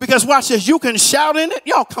 Because watch this, you can shout in it.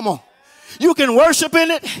 Y'all, come on. You can worship in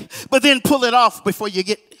it, but then pull it off before you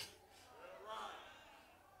get.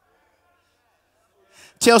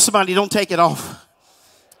 Tell somebody, don't take it off.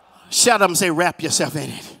 Shout up and say, wrap yourself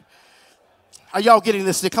in it. Are y'all getting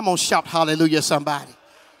this? Come on, shout hallelujah, somebody.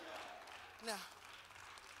 Now,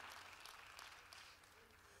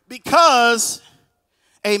 because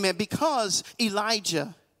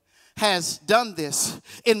Elijah has done this,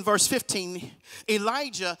 in verse 15,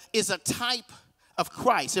 Elijah is a type of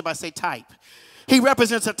Christ. Everybody say type. He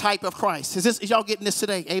represents a type of Christ. Is y'all getting this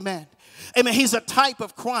today? Amen. Amen. He's a type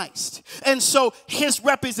of Christ. And so his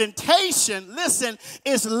representation, listen,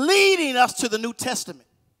 is leading us to the New Testament.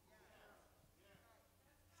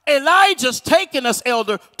 Elijah's taking us,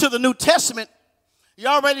 elder, to the New Testament.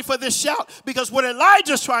 Y'all ready for this shout? Because what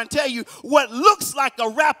Elijah's trying to tell you, what looks like a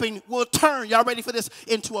wrapping will turn, y'all ready for this,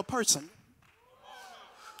 into a person.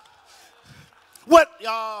 What,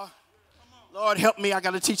 y'all? Lord help me, I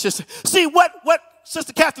got to teach this. See, what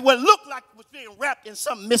Sister Kathy, what looked like was being wrapped in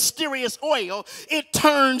some mysterious oil, it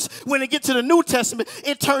turns, when it gets to the New Testament,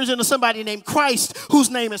 it turns into somebody named Christ, whose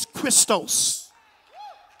name is Christos.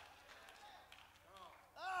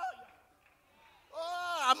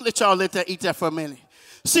 I'm going to let y'all eat that for a minute.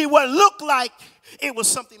 See, what looked like it was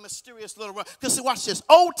something mysterious, little rub. Because see, watch this.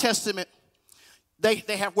 Old Testament, they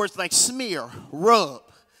have words like smear, rub.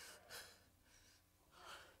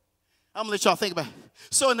 I'm going to let y'all think about it.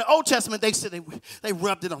 So in the Old Testament, they said they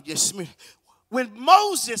rubbed it on, just smear. When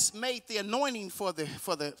Moses made the anointing for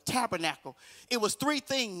the tabernacle, it was three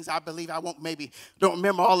things, I believe. Don't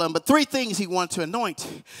remember all of them, but three things he wanted to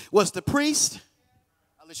anoint. Was the priest.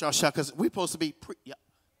 I'll let y'all shout because we're supposed to be. Yeah.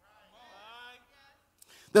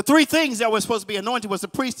 The three things that were supposed to be anointed was the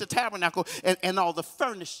priest, the tabernacle, and all the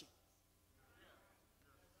furnishing.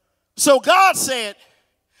 So God said,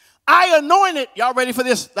 I anointed, y'all ready for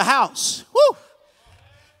this, the house. Woo.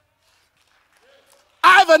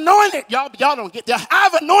 I've anointed, y'all don't get that.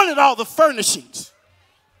 I've anointed all the furnishings.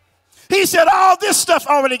 He said, all this stuff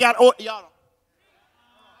already got, y'all.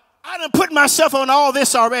 I done put myself on all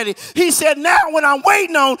this already. He said, now what I'm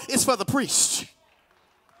waiting on is for the priest.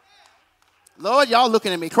 Lord, y'all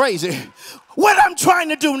looking at me crazy. What I'm trying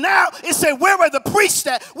to do now is say, where are the priests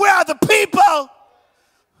at? Where are the people?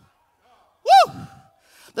 Woo!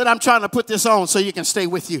 That I'm trying to put this on so you can stay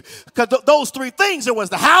with you. Because those three things, it was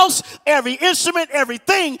the house, every instrument,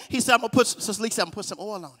 everything. He said, I'm going to put some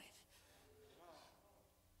oil on it.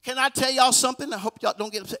 Can I tell y'all something? I hope y'all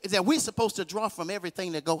don't get upset. Is that we're supposed to draw from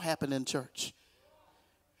everything that go happen in church.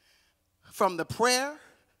 From the prayer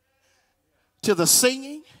to the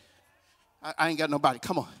singing. I ain't got nobody.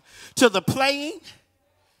 Come on. To the playing.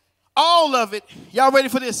 All of it. Y'all ready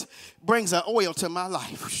for this? Brings an oil to my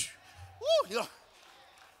life. Woo,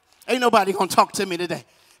 ain't nobody going to talk to me today.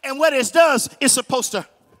 And what it does, it's supposed to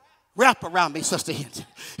wrap around me, Sister Hinton.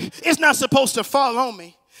 It's not supposed to fall on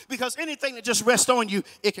me. Because anything that just rests on you,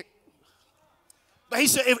 it can. But he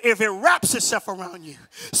said, if it wraps itself around you.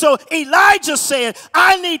 So Elijah said,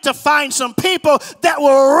 I need to find some people that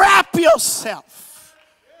will wrap yourself.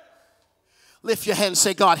 Lift your hand and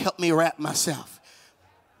say, God, help me wrap myself.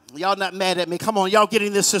 Y'all not mad at me. Come on, y'all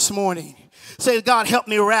getting this morning. Say, God, help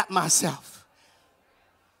me wrap myself.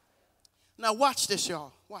 Now watch this,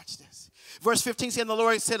 y'all. Watch this. Verse 15 said, the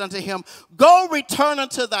Lord said unto him, go return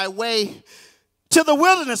unto thy way to the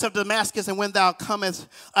wilderness of Damascus, and when thou comest,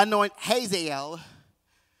 anoint Hazael,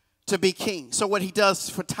 to be king. So what he does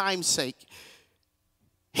for time's sake,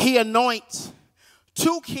 he anoints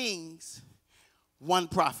 2 kings, 1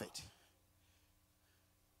 prophet.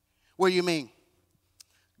 What do you mean?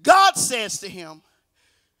 God says to him,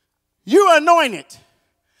 you're anointed.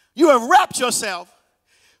 You have wrapped yourself.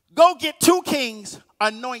 Go get 2 kings,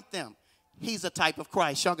 anoint them. He's a type of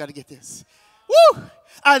Christ. Y'all got to get this. Woo!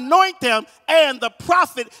 Anoint them and the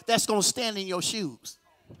prophet that's going to stand in your shoes.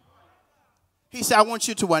 He said, I want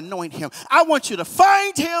you to anoint him. I want you to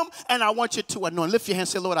find him, and I want you to anoint. Lift your hand and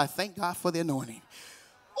say, Lord, I thank God for the anointing.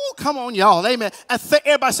 Oh, come on, y'all. Amen. And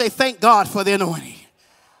everybody say, thank God for the anointing.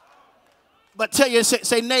 But tell you,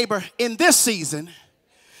 say, neighbor, in this season,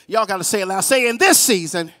 y'all got to say it loud. Say, in this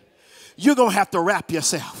season, you're going to have to wrap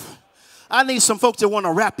yourself. I need some folks that want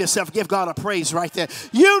to wrap yourself. Give God a praise right there.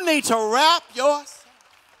 You need to wrap yourself.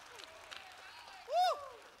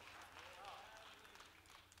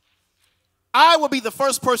 I will be the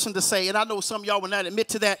first person to say, and I know some of y'all will not admit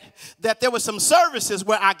to that there were some services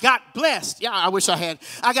where I got blessed. Yeah, I wish I had.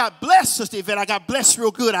 I got blessed, Sister Yvette. I got blessed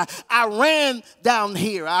real good. I ran down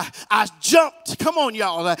here. I jumped. Come on,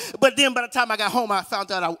 y'all. But then by the time I got home, I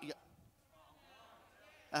found out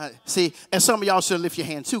see, and some of y'all should lift your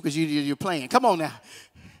hand too because you're playing. Come on now.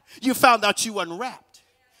 You found out you wasn't wrapped.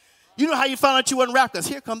 You know how you found out you wasn't wrapped? Because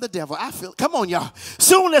here come the devil. I feel, come on, y'all.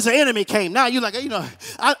 Soon as the enemy came, now you're like,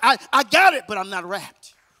 I got it, but I'm not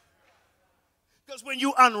wrapped. Because when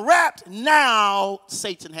you unwrapped, now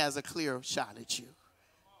Satan has a clear shot at you.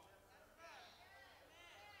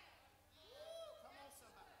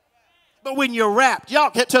 But when you're wrapped, y'all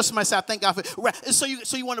can't touch myself. Thank God for wrap. So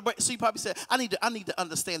you want to break. So you probably said, I need to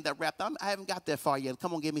understand that wrap. I haven't got that far yet.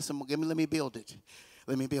 Come on, give me some more. Let me build it.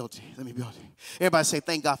 Let me build it. Let me build it. Everybody say,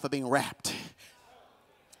 thank God for being wrapped.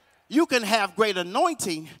 You can have great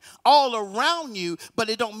anointing all around you, but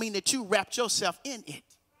it don't mean that you wrapped yourself in it.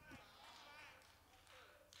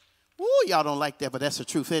 Ooh, y'all don't like that, but that's the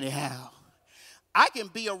truth anyhow. I can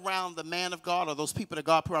be around the man of God or those people that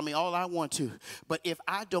God put on me all I want to, but if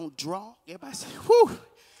I don't draw, everybody say, whoo.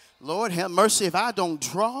 Lord have mercy, if I don't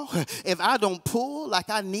draw, if I don't pull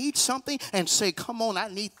like I need something and say, come on, I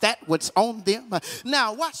need that, what's on them.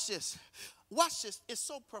 Now, watch this. Watch this. It's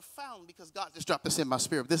so profound because God just dropped this in my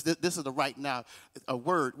spirit. This is the right now a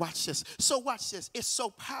word. Watch this. So watch this. It's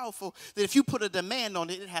so powerful that if you put a demand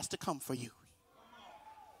on it, it has to come for you.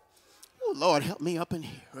 Oh, Lord, help me up in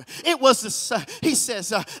here. It was this, he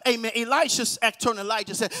says, amen. Elisha turned to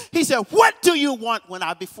Elijah said, he said, what do you want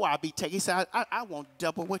before I be taken? He said, I want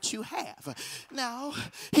double what you have. Now,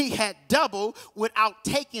 he had double without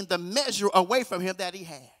taking the measure away from him that he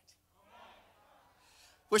had.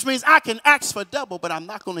 Which means I can ask for double, but I'm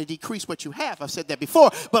not going to decrease what you have. I've said that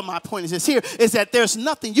before, but my point is this here, is that there's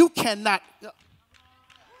nothing you cannot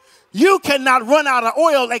run out of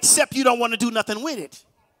oil except you don't want to do nothing with it.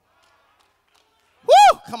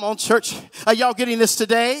 Woo! Come on, church. Are y'all getting this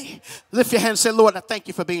today? Lift your hand and say, Lord, I thank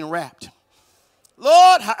you for being wrapped.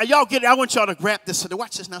 Lord, are y'all getting it? I want y'all to grab this today.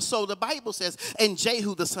 Watch this now. So the Bible says, and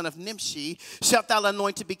Jehu, the son of Nimshi, shalt thou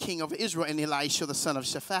anoint to be king over Israel, and Elisha, the son of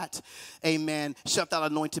Shaphat, amen, shalt thou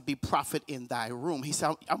anoint to be prophet in thy room. He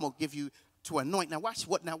said, I'm going to give you to anoint. Now watch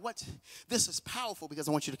what, this is powerful because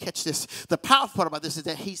I want you to catch this. The powerful part about this is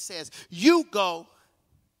that he says, you go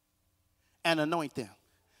and anoint them.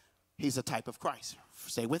 He's a type of Christ.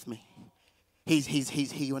 Stay with me.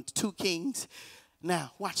 He went to 2 kings.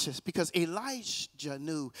 Now, watch this. Because Elijah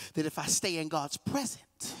knew that if I stay in God's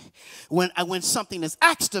presence, when something is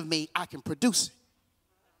asked of me, I can produce it.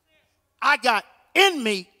 I got in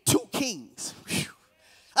me 2 kings. Whew.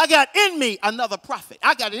 I got in me another prophet.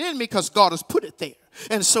 I got it in me because God has put it there.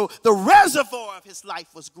 And so the reservoir of his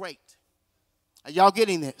life was great. Are y'all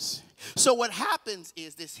getting this? So what happens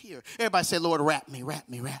is this here. Everybody say, Lord, wrap me, wrap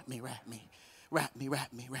me, wrap me, wrap me. Wrap me,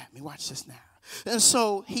 wrap me, wrap me. Watch this now. And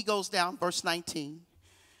so he goes down, verse 19.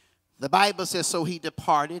 The Bible says, so he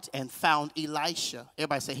departed and found Elisha.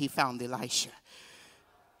 Everybody say he found Elisha.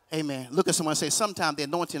 Amen. Look at someone and say, sometime the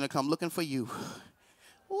anointing will come looking for you.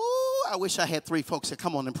 Ooh, I wish I had 3 folks that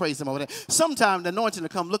come on and praise them over there. Sometime the anointing will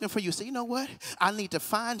come looking for you. Say, you know what? I need to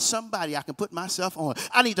find somebody I can put myself on.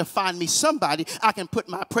 I need to find me somebody I can put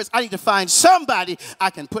my presence. I need to find somebody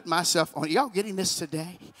I can put myself on. Y'all getting this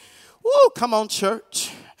today? Woo, come on,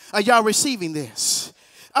 church. Are y'all receiving this?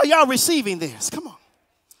 Are y'all receiving this? Come on.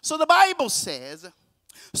 So the Bible says,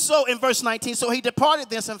 So in verse 19, so he departed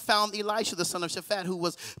thence and found Elisha, the son of Shaphat, who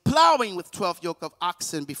was plowing with 12 yoke of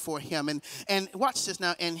oxen before him. And watch this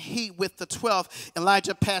now. And he with the 12,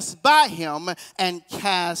 Elijah passed by him and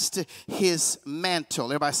cast his mantle.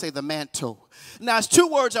 Everybody say the mantle. Now, it's two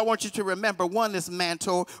words I want you to remember. One is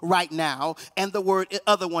mantle right now, and the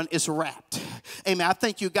other one is wrapped. Amen. I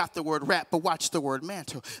think you got the word wrap, but watch the word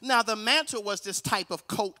mantle. Now, the mantle was this type of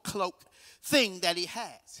coat, cloak thing that he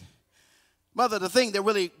has. Mother, the thing that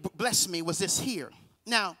really blessed me was this here.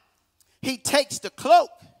 Now, he takes the cloak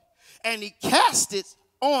and he casts it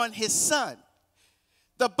on his son.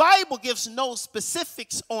 The Bible gives no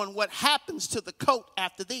specifics on what happens to the coat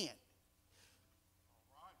after then.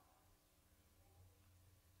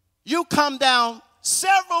 You come down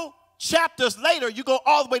several chapters later, you go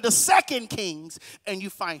all the way to 2 Kings, and you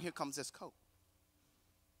find here comes this coat.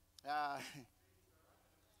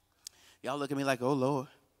 Y'all look at me like, oh, Lord.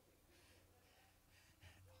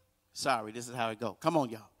 Sorry, this is how it goes. Come on,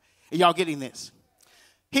 y'all. Are y'all getting this?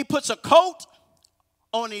 He puts a coat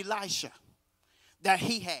on Elisha that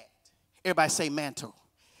he had. Everybody say mantle.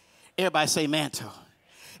 Everybody say mantle.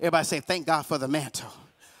 Everybody say thank God for the mantle.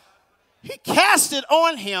 He cast it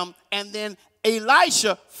on him, and then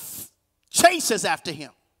Elisha chases after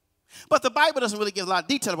him. But the Bible doesn't really give a lot of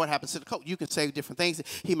detail of what happens to the coat. You can say different things.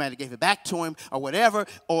 He might have gave it back to him or whatever,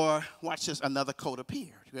 or watch this, another coat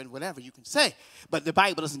appeared. Whatever you can say. But the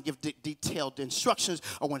Bible doesn't give detailed instructions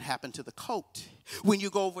on what happened to the coat. When you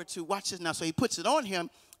go over to, watch this now, so he puts it on him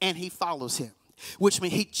and he follows him, which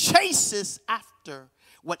means he chases after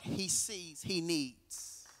what he sees he needs.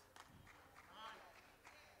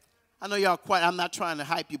 I know y'all quiet. I'm not trying to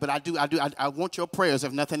hype you, but I want your prayers,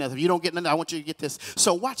 if nothing else. If you don't get nothing, I want you to get this.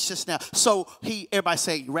 So watch this now. So everybody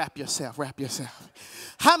say, wrap yourself, wrap yourself.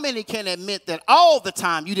 How many can admit that all the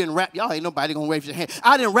time you didn't wrap? Y'all ain't nobody gonna raise your hand.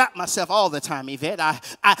 I didn't wrap myself all the time, Yvette.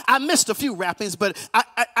 I missed a few wrappings, but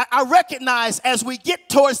I recognize as we get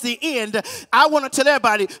towards the end, I want to tell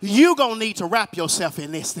everybody, you gonna need to wrap yourself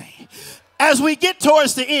in this thing. As we get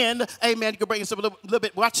towards the end, amen, you can bring us up a little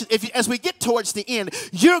bit. Watch it. As we get towards the end,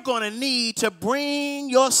 you're going to need to bring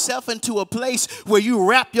yourself into a place where you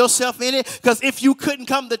wrap yourself in it. Because if you couldn't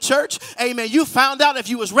come to church, amen, you found out if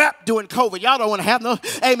you was wrapped during COVID. Y'all don't want to have no,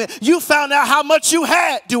 amen. You found out how much you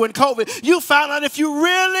had during COVID. You found out if you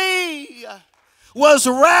really was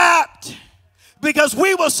wrapped. Because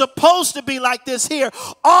we were supposed to be like this here.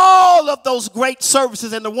 All of those great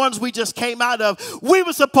services and the ones we just came out of, we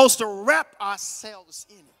were supposed to wrap ourselves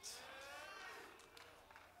in it.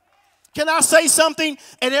 Can I say something?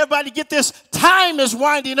 And everybody get this. Time is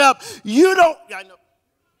winding up. You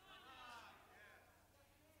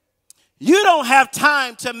don't have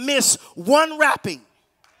time to miss one wrapping.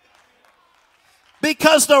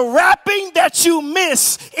 Because the wrapping that you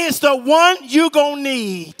miss is the one you're going to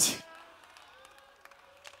need.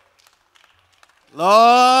 Lord,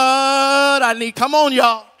 I need, come on,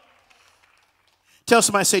 y'all. Tell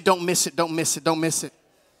somebody, say, don't miss it, don't miss it, don't miss it.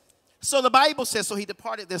 So the Bible says, so he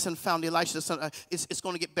departed this and found Elisha, the son, it's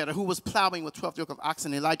going to get better, who was plowing with 12 yoke of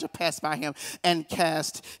oxen. Elijah passed by him and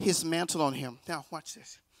cast his mantle on him. Now, watch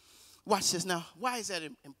this. Watch this. Now, why is that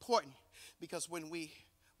important? Because when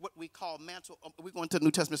what we call mantle, we're going to the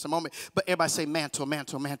New Testament in a moment, but everybody say mantle,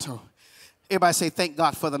 mantle, mantle. Everybody say, thank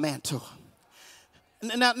God for the mantle.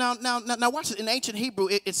 Now, watch this. In ancient Hebrew,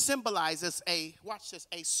 it symbolizes a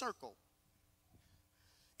circle.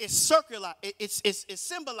 It's circular. It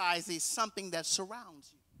symbolizes something that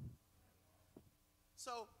surrounds you.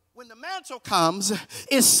 So when the mantle comes,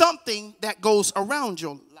 it's something that goes around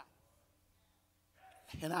your life.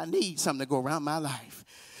 And I need something to go around my life.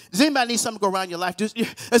 Does anybody need something to go around your life?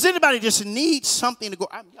 Does anybody just need something to go?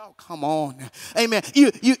 Y'all, come on. Amen.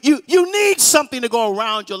 You need something to go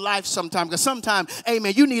around your life sometime. Because sometimes,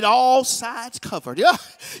 amen, you need all sides covered. Yeah.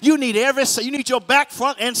 You need you need your back,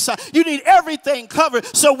 front, and side. You need everything covered.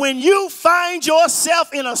 So when you find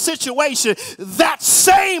yourself in a situation, that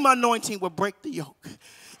same anointing will break the yoke.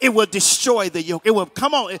 It will destroy the yoke. It will,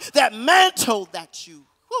 come on, that mantle that you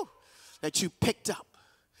picked up.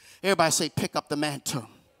 Everybody say, pick up the mantle.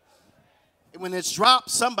 When it's dropped,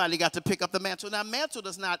 somebody got to pick up the mantle. Now, mantle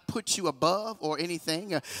does not put you above or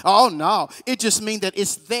anything. Oh, no. It just means that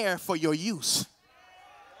it's there for your use.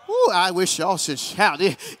 Ooh, I wish y'all should shout.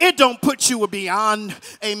 It don't put you beyond,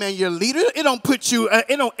 amen, your leader. It don't put you,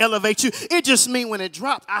 it don't elevate you. It just means when it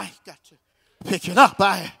drops, I got to pick it up.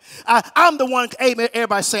 I'm the one, amen,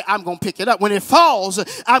 everybody say, I'm going to pick it up. When it falls,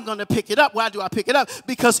 I'm going to pick it up. Why do I pick it up?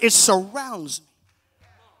 Because it surrounds me.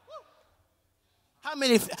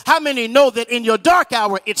 How many know that in your dark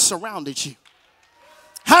hour, it surrounded you?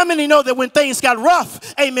 How many know that when things got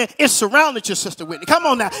rough, amen, it surrounded you, Sister Whitney? Come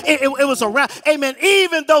on now. It was around, amen.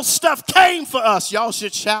 Even though stuff came for us, y'all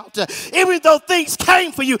should shout. Even though things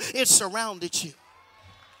came for you, it surrounded you.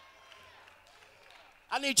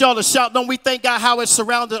 I need y'all to shout, don't we thank God how it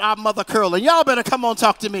surrounded our mother Curly? Y'all better come on,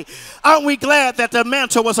 talk to me. Aren't we glad that the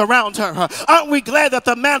mantle was around her? Aren't we glad that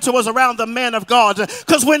the mantle was around the man of God?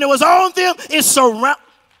 Because when it was on them, it surrounded.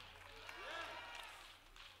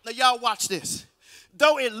 Now y'all watch this.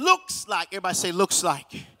 Though it looks like, everybody say looks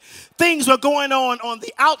like, things were going on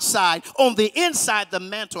the outside, on the inside, the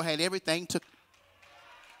mantle had everything took.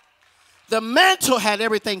 The mantle had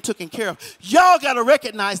everything taken care of. Y'all got to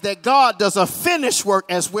recognize that God does a finished work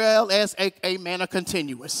as well as a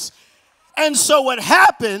continuous. And so what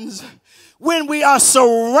happens when we are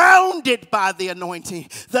surrounded by the anointing,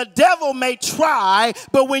 the devil may try,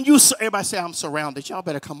 but when you, everybody say, I'm surrounded. Y'all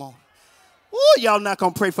better come on. Ooh, y'all not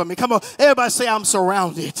going to pray for me. Come on. Everybody say, I'm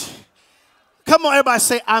surrounded. Come on, everybody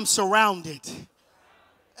say, I'm surrounded.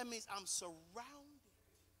 That means I'm surrounded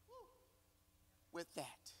with that.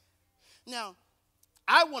 Now,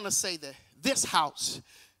 I want to say that this house,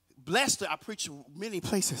 blessed, I preach many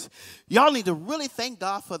places. Y'all need to really thank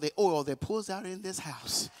God for the oil that pulls out in this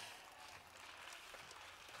house.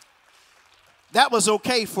 That was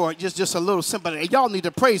okay for just a little simple. Y'all need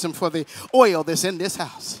to praise him for the oil that's in this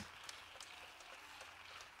house.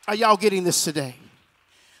 Are y'all getting this today?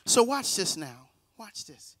 So watch this now. Watch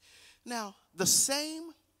this. Now,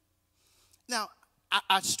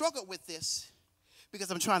 I struggled with this because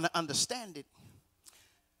I'm trying to understand it.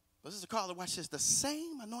 But Sister Carla, watch this. The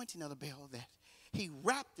same anointing of the bell that he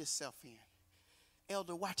wrapped himself in.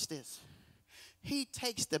 Elder, watch this. He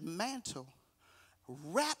takes the mantle,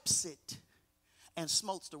 wraps it, and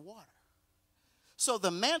smokes the water. So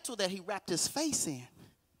the mantle that he wrapped his face in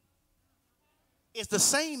is the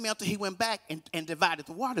same mantle he went back and divided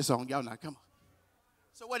the waters on. Y'all not, come on.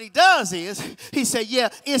 So what he does is, he said, yeah,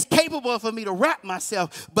 it's capable for me to wrap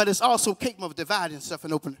myself, but it's also capable of dividing stuff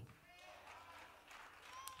and opening.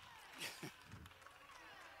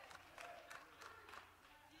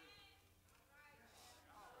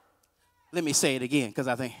 Let me say it again, because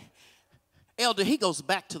I think, Elder, he goes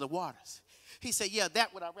back to the waters. He said, yeah,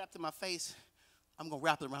 that what I wrapped in my face, I'm going to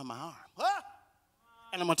wrap it around my arm. Huh?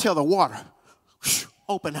 And I'm going to tell the water,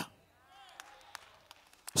 open up.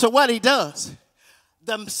 So what he does,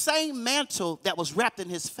 the same mantle that was wrapped in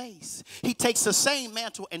his face, he takes the same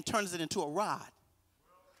mantle and turns it into a rod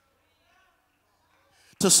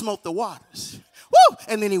to smoke the waters. Woo!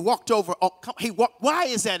 And then he walked over. Why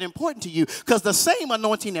is that important to you? Because the same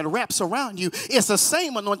anointing that wraps around you is the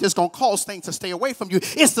same anointing that's going to cause things to stay away from you.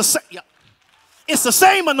 It's the same. Yeah. It's the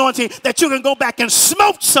same anointing that you can go back and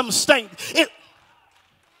smoke some stain.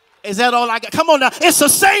 Is that all I got? Come on now. It's the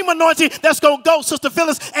same anointing that's going to go, Sister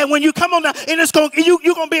Phyllis. And when you come on now, and it's going, you're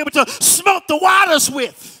going to be able to smoke the waters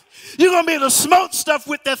with. You're going to be able to smoke stuff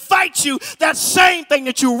with that fights you. That same thing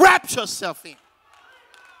that you wrapped yourself in.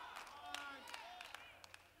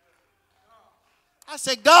 I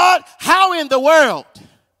said, God, how in the world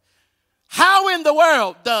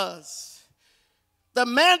does the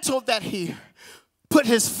mantle that he put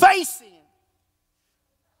his face in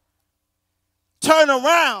turn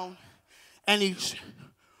around and he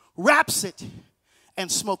wraps it and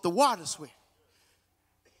smoke the waters with?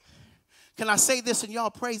 Can I say this and y'all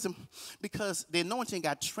praise him? Because the anointing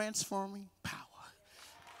got transforming power.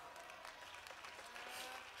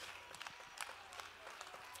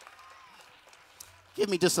 Give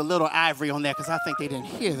me just a little ivory on that because I think they didn't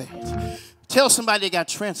hear that. Tell somebody they got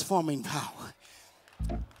transforming power.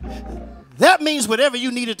 That means whatever you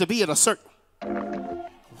needed to be at a certain,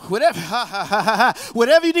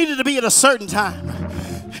 whatever you needed to be at a certain time.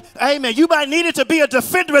 Amen. You might need it to be a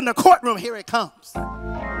defender in the courtroom. Here it comes.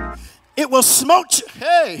 It will smoke.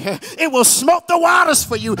 Hey, it will smoke the waters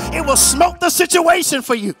for you. It will smoke the situation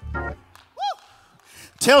for you. Woo.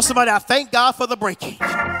 Tell somebody, I thank God for the breaking.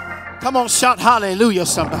 Come on, shout hallelujah,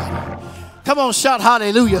 somebody. Come on, shout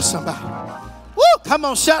hallelujah, somebody. Woo! Come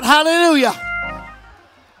on, shout hallelujah.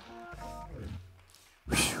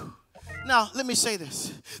 Whew. Now, let me say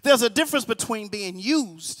this. There's a difference between being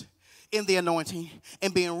used in the anointing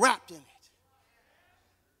and being wrapped in it.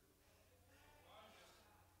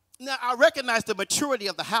 Now, I recognize the maturity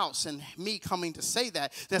of the house, and me coming to say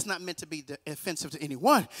that, that's not meant to be offensive to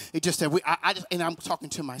anyone. It's just that and I'm talking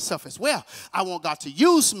to myself as well. I want God to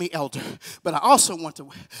use me, elder, but I also want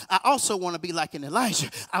to be like an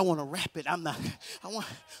Elijah. I want to wrap it.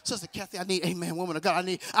 Sister Kathy, I need, amen, woman of God,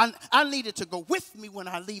 I need it to go with me when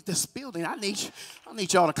I leave this building. I need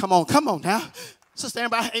y'all to come on now. Sister,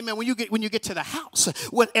 everybody, amen, when you get to the house,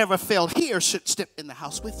 whatever fell here should step in the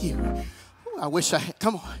house with you. Ooh, I wish I had,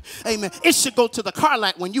 come on, amen. It should go to the car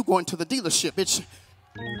lot when you go into the dealership.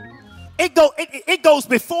 It goes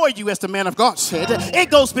before you, as the man of God said. It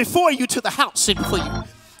goes before you to the house and for you.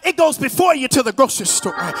 It goes before you to the grocery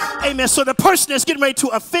store. Amen. So the person that's getting ready to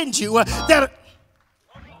offend you,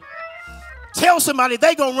 tell somebody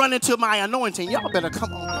they going to run into my anointing. Y'all better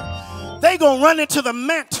come on. They going to run into the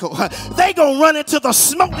mantle. They going to run into the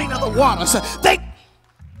smoking of the waters.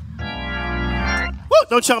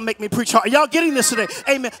 Don't y'all make me preach hard. Y'all getting this today?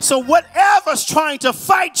 Amen. So whatever's trying to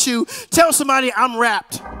fight you, tell somebody I'm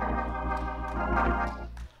wrapped.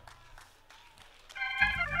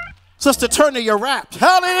 Sister Turner, you're wrapped.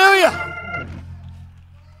 Hallelujah.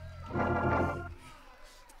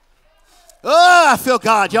 Oh, I feel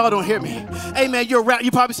God. Y'all don't hear me. Amen. You're wrapped. You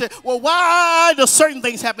probably say, well, why do certain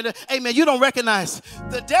things happen? Amen. You don't recognize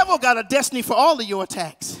the devil got a destiny for all of your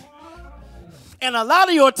attacks. And a lot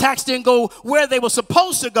of your attacks didn't go where they were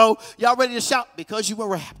supposed to go. Y'all ready to shout? Because you were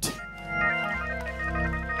wrapped.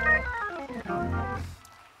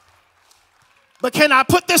 But can I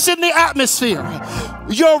put this in the atmosphere?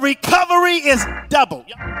 Your recovery is double.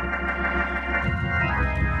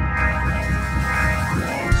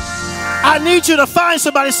 I need you to find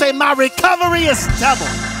somebody and say, my recovery is double.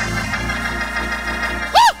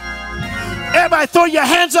 Woo! Everybody throw your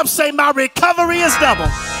hands up, say, my recovery is double.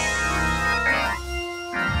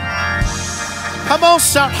 Come on,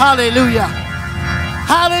 shout hallelujah.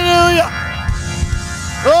 Hallelujah.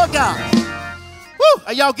 Oh, God. Woo!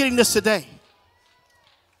 Are y'all getting this today?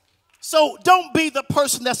 So don't be the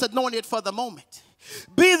person that's anointed for the moment.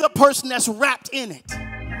 Be the person that's wrapped in it.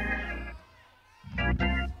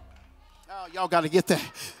 Oh, y'all got to get that.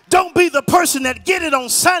 Don't be the person that get it on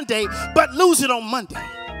Sunday but lose it on Monday.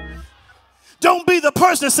 Don't be the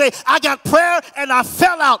person that say, I got prayer and I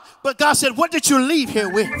fell out. But God said, what did you leave here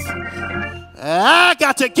with? I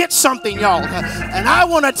got to get something, y'all. And I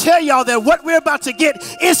want to tell y'all that what we're about to get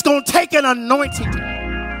is going to take an anointing.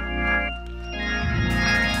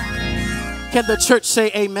 Can the church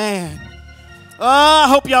say amen? Oh, I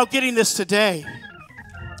hope y'all getting this today.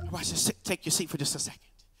 Watch this. Take your seat for just a second.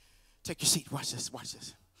 Take your seat. Watch this. Watch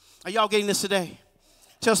this. Are y'all getting this today?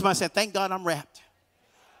 Tell somebody, say, thank God I'm wrapped.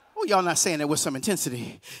 Oh, y'all not saying that with some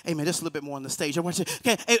intensity. Amen. Just a little bit more on the stage.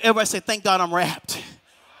 Okay, everybody say, thank God I'm wrapped.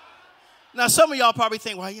 Now, some of y'all probably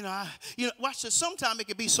think, well, watch this. Sometimes it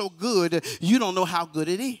can be so good, you don't know how good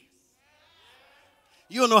it is.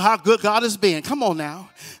 You don't know how good God has been. Come on now.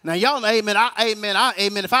 Now, y'all know, amen, amen.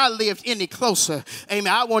 If I lived any closer,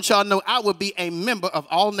 amen, I want y'all to know I would be a member of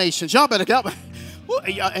all nations. Y'all better come.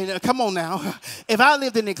 Come on now. If I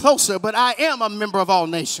lived any closer, but I am a member of all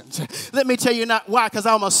nations. Let me tell you not why, because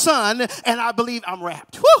I'm a son and I believe I'm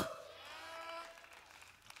wrapped. Woo!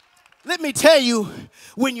 Let me tell you,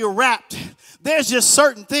 when you're wrapped, there's just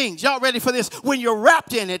certain things. Y'all ready for this? When you're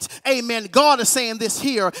wrapped in it, amen, God is saying this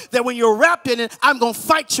here, that when you're wrapped in it, I'm going to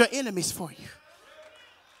fight your enemies for you.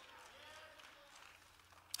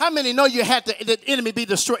 How many know you had the enemy be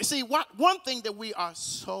destroyed? See, one thing that we are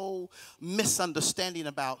so misunderstanding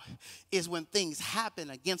about is when things happen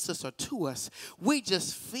against us or to us, we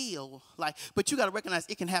just feel like, but you got to recognize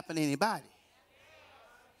it can happen to anybody.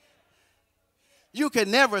 You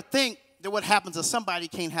can never think that what happens to somebody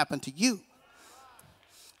can't happen to you.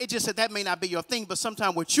 It just said that may not be your thing, but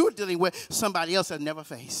sometimes what you're dealing with, somebody else has never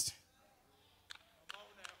faced.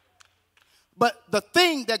 But the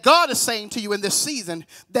thing that God is saying to you in this season,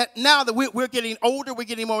 that now that we're getting older, we're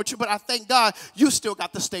getting more mature, but I thank God you still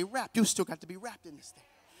got to stay wrapped. You still got to be wrapped in this thing.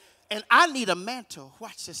 And I need a mantle.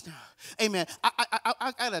 Watch this now. Amen.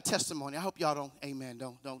 I got a testimony. I hope y'all don't, amen,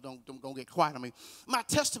 don't get quiet on me. My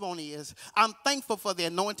testimony is I'm thankful for the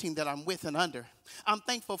anointing that I'm with and under. I'm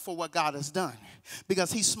thankful for what God has done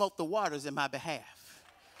because he smote the waters in my behalf.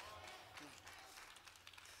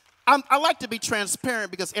 I like to be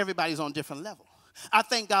transparent because everybody's on a different level. I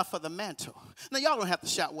thank God for the mantle. Now, y'all don't have to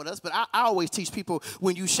shout with us, but I always teach people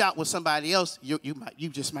when you shout with somebody else, you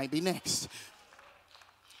just might be next.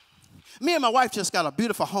 Me and my wife just got a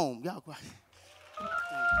beautiful home. Y'all go ahead.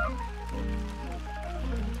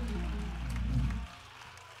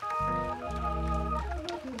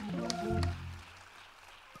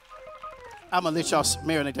 I'm going to let y'all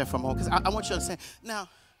marinate that for a moment because I want you to understand. Now,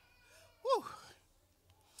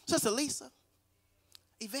 Sister Lisa,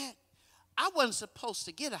 Yvette, I wasn't supposed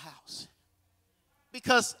to get a house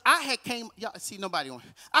because I had came, y'all see nobody on,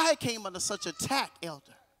 I had came under such attack,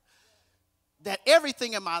 elder, that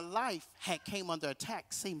everything in my life had came under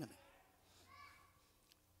attack seemingly.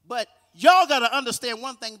 But y'all got to understand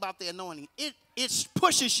one thing about the anointing. It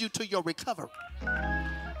pushes you to your recovery.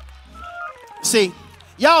 See,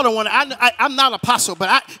 y'all don't want to, I'm not apostle,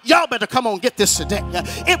 but y'all better come on, get this today.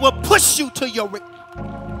 It will push you to your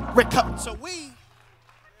recovery. So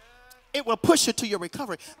it will push you to your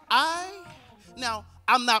recovery. Now,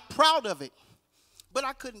 I'm not proud of it, but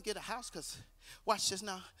I couldn't get a house because, watch this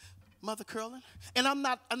now, Mother Curlin. And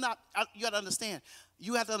you got to understand,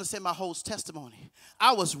 you have to understand my whole testimony.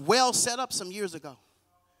 I was well set up some years ago.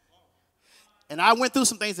 And I went through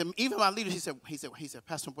some things, and even my leader, he said,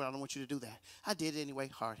 Pastor Boyd, I don't want you to do that. I did it anyway,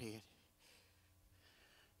 hard head.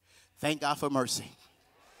 Thank God for mercy.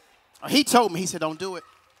 He told me, he said, don't do it.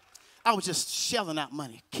 I was just shelling out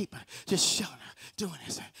money, just shelling out, doing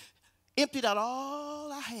this. Emptied out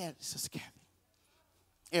all I had, Sister Kathy.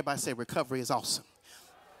 Everybody say recovery is awesome.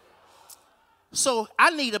 So I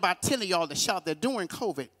need about 10 of y'all to shout that during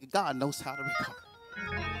COVID, God knows how to recover.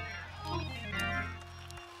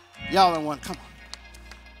 Y'all don't want to come on.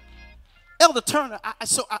 Elder Turner,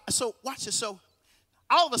 so watch this. So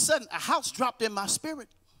all of a sudden, a house dropped in my spirit.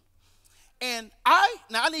 And I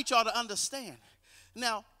need y'all to understand.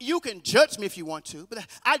 Now, you can judge me if you want to, but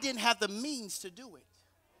I didn't have the means to do it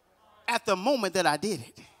at the moment that I did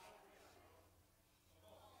it.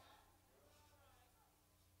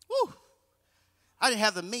 Woo. I didn't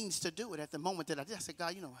have the means to do it at the moment that I did. I said,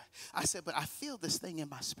 God, you know what? I said, but I feel this thing in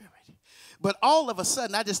my spirit. But all of a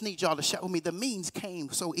sudden, I just need y'all to shout with me. The means came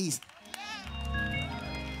so easy.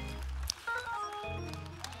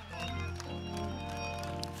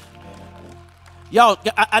 Y'all,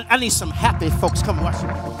 I need some happy folks. Come on, watch it.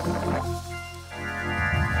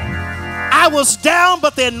 I was down,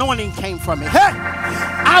 but the anointing came from me. Hey,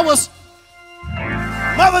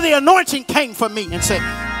 Mother, the anointing came from me and said,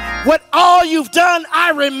 what all you've done,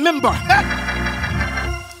 I remember.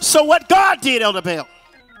 So what God did, Elder Bell,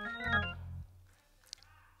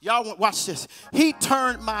 y'all watch this. He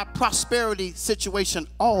turned my prosperity situation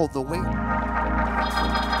all the way.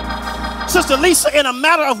 Sister Lisa, in a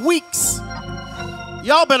matter of weeks,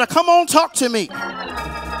 y'all better come on, talk to me.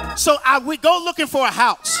 So we go looking for a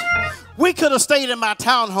house. We could have stayed in my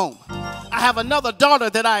townhome. I have another daughter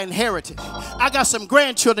that I inherited. I got some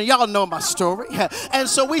grandchildren. Y'all know my story. And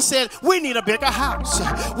so we said, we need a bigger house.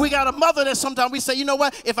 We got a mother that sometimes we say, you know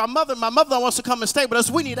what? If my mother wants to come and stay with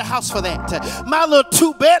us, we need a house for that. My little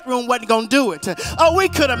 2-bedroom wasn't going to do it. We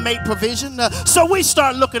could have made provision. So we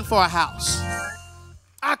started looking for a house.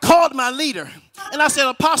 I called my leader. And I said,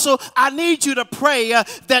 Apostle, I need you to pray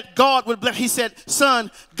that God would bless. He said,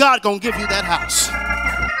 son, God going to give you that house.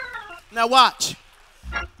 Now watch.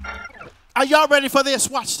 Are y'all ready for this?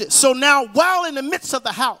 Watch this. So now, while in the midst of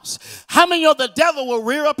the house, how many of the devil will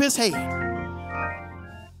rear up his head?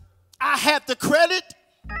 I had the credit.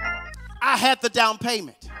 I had the down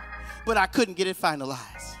payment. But I couldn't get it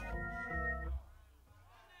finalized.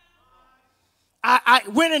 I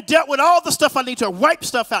went and dealt with all the stuff I need to wipe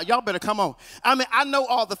stuff out. Y'all better come on. I mean, I know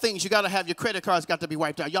all the things. You got to have your credit cards got to be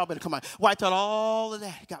wiped out. Y'all better come on. Wiped out all of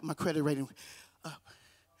that. Got my credit rating up.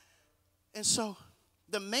 And so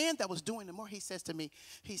the man that was doing the more, he says to me,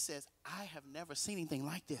 he says, I have never seen anything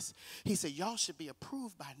like this. He said, y'all should be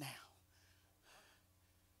approved by now.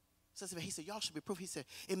 He said, y'all should be approved. He said,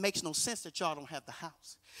 it makes no sense that y'all don't have the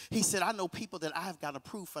house. He said, I know people that I've got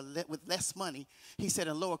approved for with less money. He said,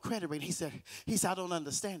 and lower credit rate. He said, I don't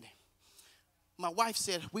understand it. My wife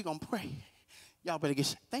said, we're going to pray. Y'all better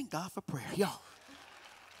thank God for prayer, y'all.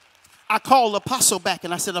 I called Apostle back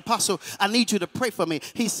and I said, Apostle, I need you to pray for me.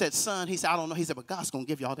 He said, son, I don't know. He said, but God's going to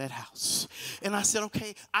give y'all that house. And I said,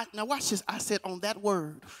 okay. Now watch this. I said, on that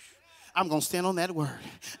word, I'm going to stand on that word.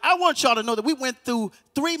 I want y'all to know that we went through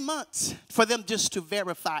 3 months for them just to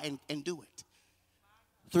verify and do it.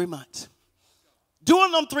 3 months.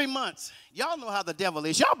 During them 3 months, y'all know how the devil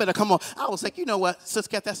is. Y'all better come on. I was like, you know what,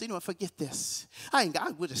 Sister Kathy, I said, you know what, forget this. I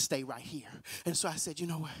would just stay right here. And so I said, you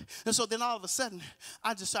know what. And so then all of a sudden,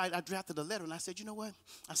 I decided, I drafted a letter, and I said, you know what.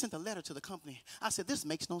 I sent a letter to the company. I said, this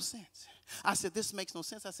makes no sense. I said, this makes no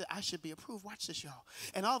sense. I said, I should be approved. Watch this, y'all.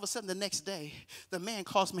 And all of a sudden, the next day, the man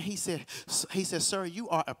calls me. He said, sir, you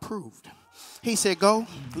are approved. He said, go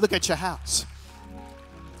look at your house.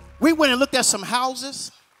 We went and looked at some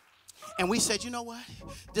houses. And we said, you know what?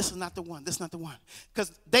 This is not the one. This is not the one.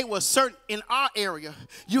 Because they were certain in our area,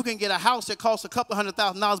 you can get a house that costs a couple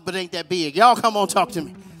 $100,000, but ain't that big. Y'all come on, talk to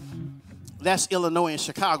me. That's Illinois and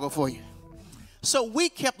Chicago for you. So we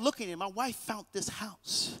kept looking, and my wife found this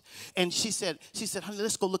house. And she said, honey,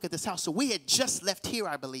 let's go look at this house. So we had just left here,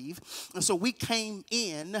 I believe. And so we came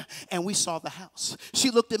in, and we saw the house.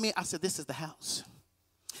 She looked at me. I said, this is the house.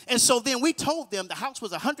 And so then we told them the house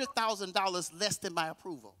was $100,000 less than my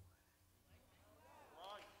approval.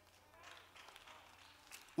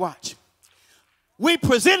 Watch. We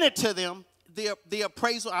presented to them the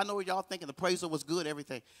appraisal. I know y'all thinking the appraisal was good,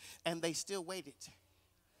 everything. And they still waited.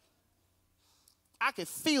 I could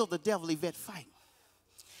feel the devil Yvette fighting.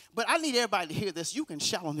 But I need everybody to hear this. You can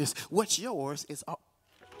shout on this. What's yours is all.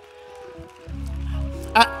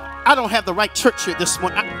 I don't have the right church here this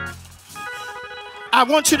morning. I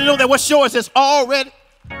want you to know that what's yours is already,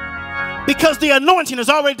 because the anointing has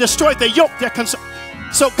already destroyed the yoke that concern.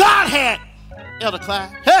 So God had, Elder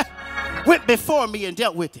Clyde, went before me and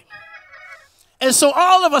dealt with it. And so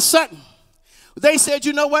all of a sudden, they said,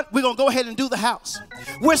 you know what? We're going to go ahead and do the house.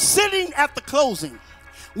 We're sitting at the closing.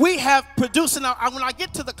 We have producing our, when I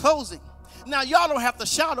get to the closing, now y'all don't have to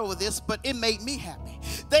shout over this, but it made me happy.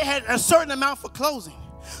 They had a certain amount for closing.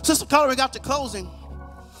 Sister Carter got to closing,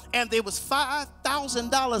 and there was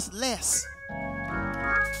 $5,000 less.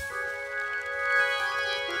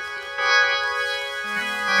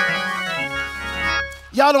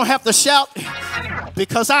 Y'all don't have to shout,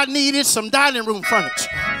 because I needed some dining room furniture.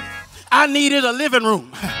 I needed a living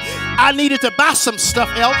room. I needed to buy some stuff,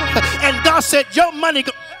 Elder. And God said, your money's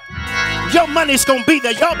going to be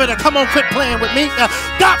there. Y'all better come on, quit playing with me.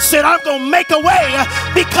 God said, I'm going to make a way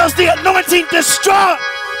because the anointing destroyed.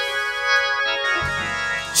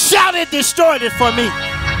 Shout it, destroyed it for me.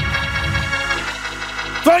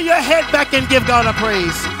 Throw your head back and give God a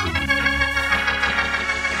praise.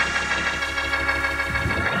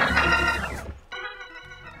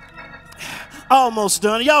 Almost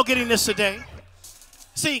done. Y'all getting this today?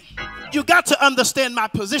 See, you got to understand my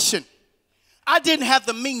position. I didn't have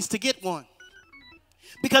the means to get one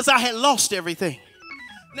because I had lost everything.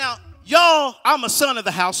 Now, y'all, I'm a son of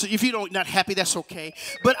the house, so if you're not happy, that's okay.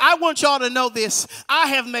 But I want y'all to know this. I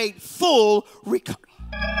have made full recovery.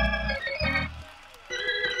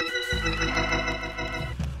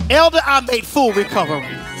 Elder, I made full recovery.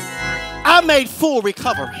 I made full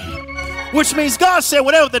recovery. Which means God said,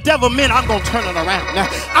 whatever the devil meant, I'm going to turn it around. Now,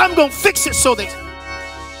 I'm going to fix it so that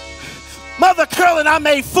Mother Curlin, I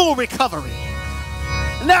made full recovery.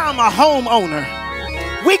 Now I'm a homeowner.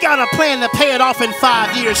 We got a plan to pay it off in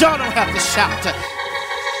 5 years. Y'all don't have to shout.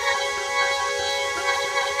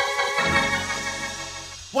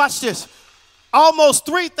 Watch this. Almost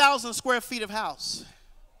 3,000 square feet of house.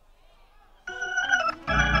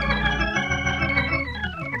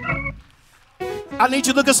 I need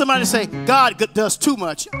you to look at somebody and say, God does too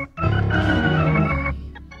much.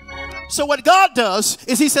 So what God does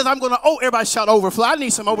is he says, I'm going to, everybody shout overflow. I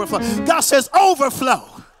need some overflow. God says overflow.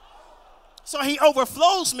 So he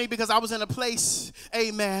overflows me because I was in a place,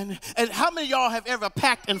 amen. And how many of y'all have ever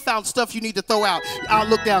packed and found stuff you need to throw out? I'll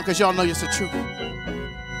look down because y'all know it's the truth.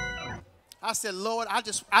 I said, Lord,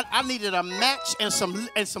 I needed a match and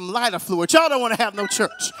some lighter fluid. Y'all don't want to have no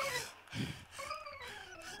church.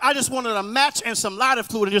 I just wanted a match and some lighter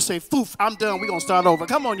fluid and just say, poof, I'm done. We're going to start over.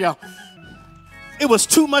 Come on, y'all. It was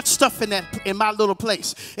too much stuff in my little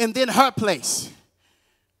place. And then her place.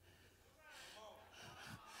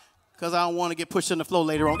 Because I don't want to get pushed on the floor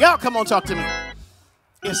later on. Y'all come on, talk to me.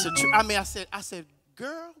 It's the truth. I mean, I said,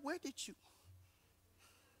 girl, where did you?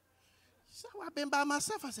 So I've been by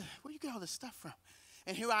myself. I said, where you get all this stuff from?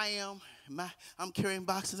 And here I am. I'm carrying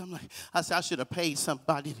boxes. I said, I should have paid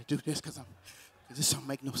somebody to do this because this don't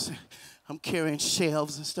make no sense. I'm carrying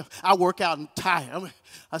shelves and stuff. I work out and tired.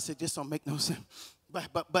 I said, this don't make no sense.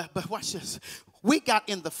 But watch this. We got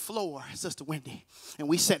in the floor, Sister Wendy, and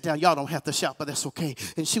we sat down. Y'all don't have to shout, but that's okay.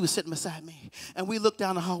 And she was sitting beside me. And we looked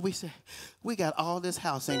down the hall. We said, we got all this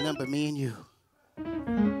house. Ain't nothing but me and you.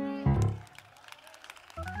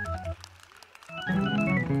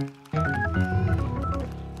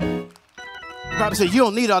 Probably said, you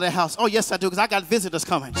don't need all that house. Oh, yes, I do, because I got visitors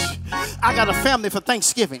coming. I got a family for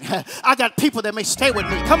Thanksgiving. I got people that may stay with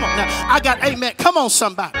me. Come on now. I got, amen. Come on,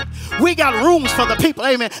 somebody. We got rooms for the people.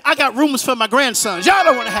 Amen. I got rooms for my grandsons. Y'all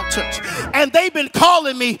don't want to have church. And they've been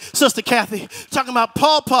calling me, Sister Kathy, talking about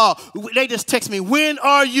Paul. They just text me, when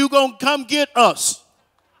are you going to come get us?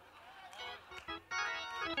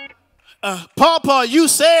 Paul, you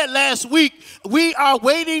said last week, we are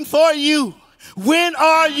waiting for you. When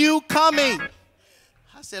are you coming?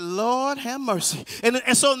 I said, Lord, have mercy.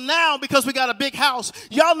 And so now, because we got a big house,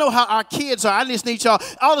 y'all know how our kids are. I just need y'all.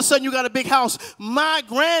 All of a sudden, you got a big house. My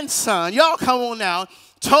grandson, y'all come on now,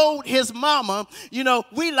 told his mama, you know,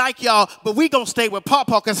 we like y'all, but we going to stay with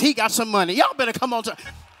Papa because he got some money. Y'all better come on.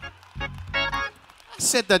 I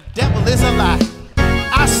said, the devil is a lie.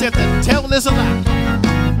 I said, the devil is a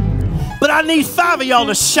lie. But I need 5 of y'all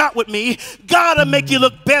to shout with me. God will make you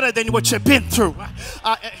look better than what you've been through.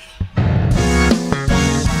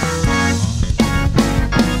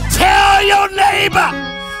 Tell your neighbor,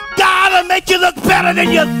 God will make make you look better than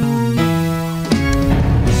you.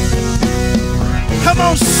 Come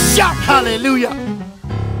on, shout hallelujah.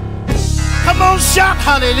 Come on, shout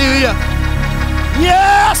hallelujah.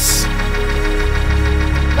 Yes.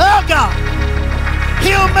 Oh God,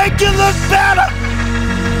 he'll make you look better.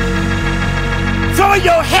 Throw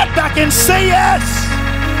your head back and say yes.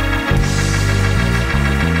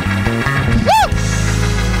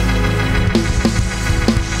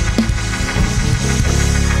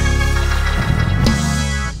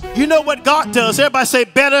 You know what God does? Everybody say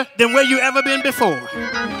better than where you ever been before.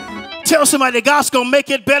 Tell somebody that God's going to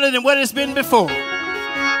make it better than what it's been before.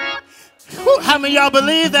 Whew, how many of y'all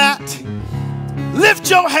believe that?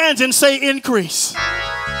 Lift your hands and say increase.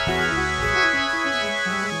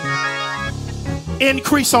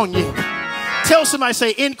 Increase on you. Tell somebody,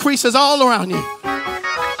 say increases all around you.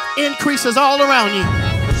 Increases all around you.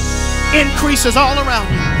 Increases all around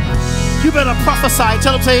you. You better prophesy.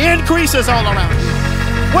 Tell them, say increases all around you.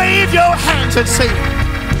 Wave your hands and say it.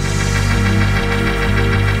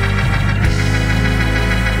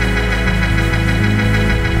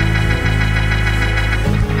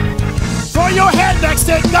 Throw your head back,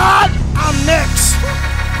 say, God, I'm next.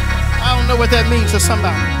 I don't know what that means to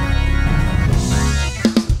somebody.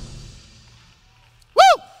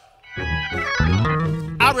 Woo!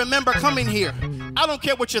 I remember coming here. I don't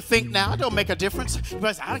care what you think now. It don't make a difference.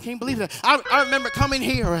 But I can't believe that. I remember coming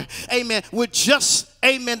here, amen, with just,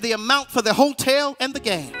 amen, the amount for the hotel and the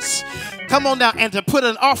gas. Come on now, and to put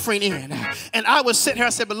an offering in. And I was sitting here, I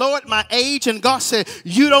said, but Lord, my age, and God said,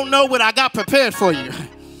 you don't know what I got prepared for you.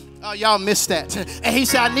 Oh, y'all missed that. And he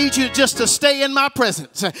said, I need you just to stay in my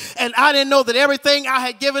presence. And I didn't know that everything I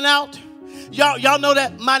had given out, y'all know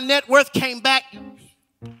that my net worth came back.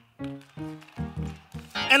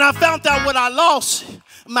 And I found out what I lost,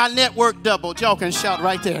 my net worth doubled. Y'all can shout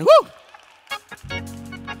right there. Woo!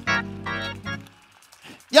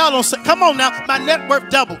 Y'all don't say, come on now, my net worth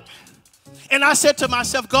doubled. And I said to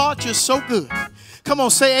myself, God, you're so good. Come on,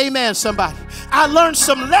 say amen, somebody. I learned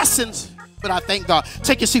some lessons, but I thank God.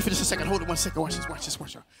 Take your seat for just a second. Hold it 1 second. Watch this, watch this,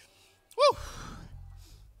 watch this. Woo!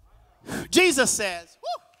 Jesus says, woo!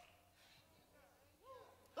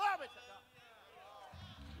 Glory to God.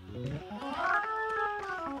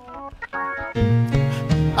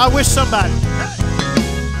 I wish somebody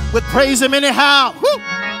would praise him anyhow. Woo!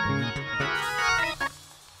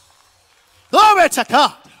 Glory to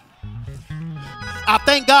God. I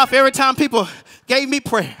thank God for every time people gave me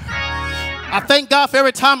prayer. I thank God for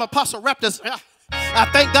every time Apostle rapped us. I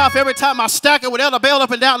thank God for every time I stacked it with Elder Bell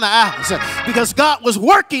up and down the aisles. Because God was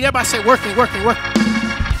working. Everybody say working, working, working.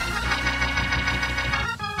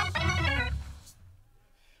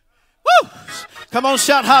 Woo! Come on,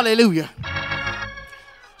 shout hallelujah.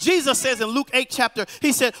 Jesus says in Luke 8 chapter,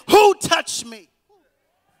 he said, who touched me?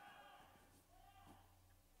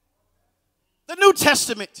 The New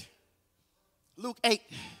Testament, Luke 8,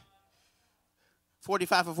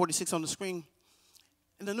 45 and 46 on the screen.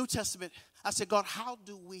 In the New Testament, I said, God, how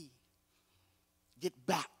do we get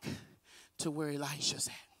back to where Elijah's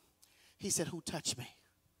at? He said, who touched me?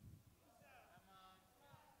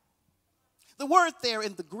 The word there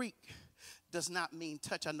in the Greek does not mean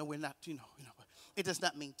touch. I know we're not, you know. It does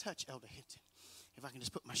not mean touch, Elder Hinton. If I can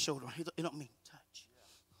just put my shoulder on, it don't mean touch.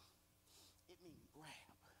 It means grab.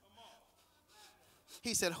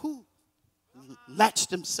 He said, who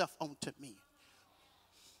latched himself onto me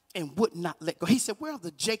and would not let go? He said, where are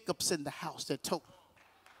the Jacobs in the house that told me,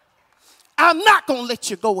 I'm not going to let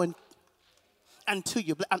you go until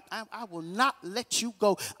you, I will not let you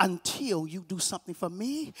go until you do something for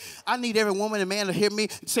me. I need every woman and man to hear me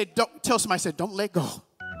say, tell somebody, say, don't let go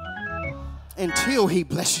until he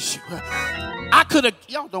blesses you. I could have,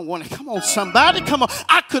 y'all don't want to, come on somebody, come on.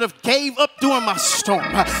 I could have gave up during my storm.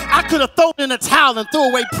 I could have thrown in the towel and threw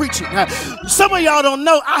away preaching. Some of y'all don't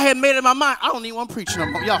know, I had made in my mind, I don't even want to preach no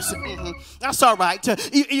more. Y'all said, that's all right.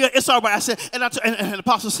 It's all right. I said, and the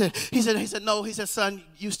apostle said, he said, no, he said, son,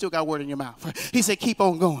 you still got word in your mouth. He said, keep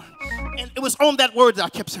on going. And it was on that word that I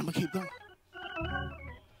kept saying, but keep going.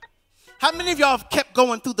 How many of y'all have kept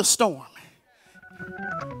going through the storm?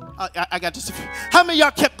 I got this. How many of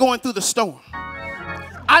y'all kept going through the storm?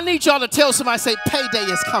 I need y'all to tell somebody, say, payday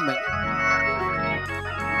is coming.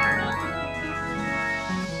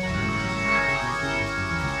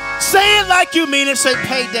 Say it like you mean it. Say,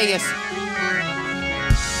 payday is.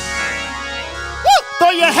 Woo!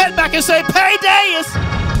 Throw your head back and say, payday is.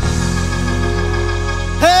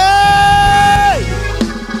 Hey!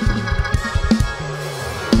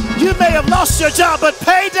 You may have lost your job, but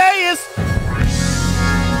payday is.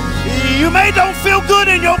 You may don't feel good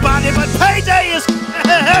in your body, but payday is.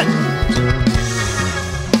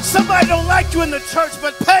 Somebody don't like you in the church,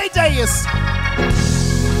 but payday is.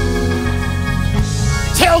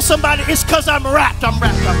 Tell somebody it's because I'm wrapped. I'm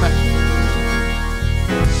wrapped. I'm wrapped.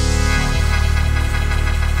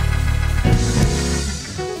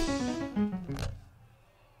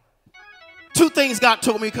 Two things God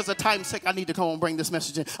told me because of time's sake. I need to come and bring this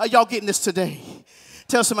message in. Are y'all getting this today?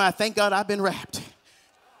 Tell somebody, thank God I've been wrapped.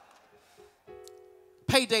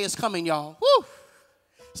 Payday is coming, y'all. Woo!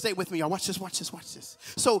 Stay with me, y'all. Watch this, watch this, watch this.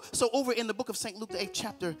 So over in the book of St. Luke, the 8th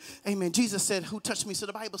chapter, amen, Jesus said, who touched me? So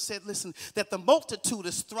the Bible said, listen, that the multitude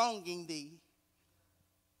is thronging thee.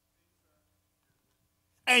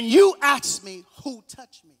 And you asked me, who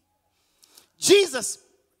touched me? Jesus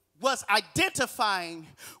was identifying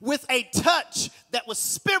with a touch that was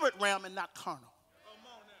spirit realm and not carnal.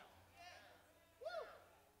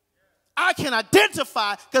 I can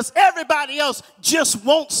identify because everybody else just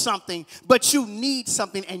wants something, but you need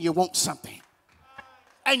something and you want something.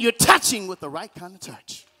 And you're touching with the right kind of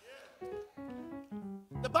touch.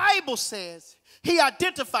 The Bible says he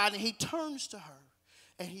identified and he turns to her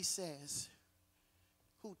and he says,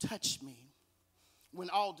 who touched me?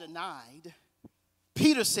 When all denied,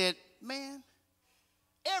 Peter said, man,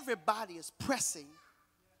 everybody is pressing.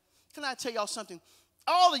 Can I tell y'all something?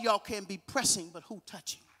 All of y'all can be pressing, but who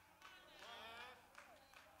touching?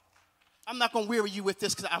 I'm not going to weary you with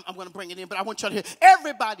this because I'm going to bring it in, but I want y'all to hear.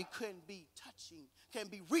 Everybody can be touching, can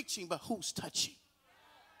be reaching, but who's touching?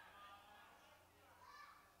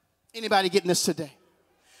 Anybody getting this today?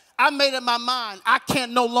 I made up my mind. I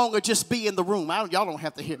can't no longer just be in the room. Y'all don't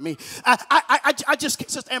have to hear me. I just,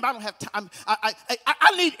 Sister Amber, I don't have time.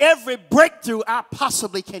 I need every breakthrough I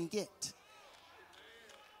possibly can get.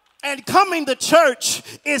 And coming to church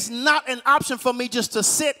is not an option for me just to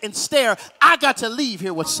sit and stare. I got to leave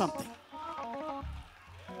here with something.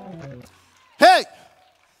 Hey.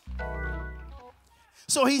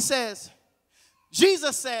 So he says,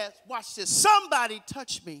 Jesus says, watch this. Somebody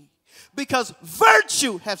touch me because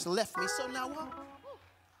virtue has left me. So now what?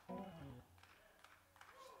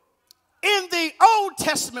 In the Old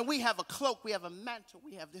Testament, we have a cloak, we have a mantle,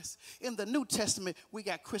 we have this. In the New Testament, we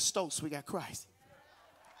got Christos, we got Christ.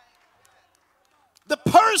 The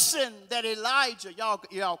person that Elijah,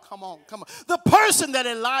 y'all, come on. The person that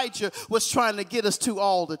Elijah was trying to get us to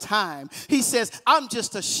all the time. He says, I'm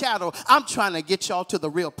just a shadow. I'm trying to get y'all to the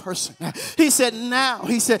real person. He said,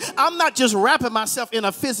 I'm not just wrapping myself in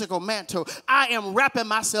a physical mantle. I am wrapping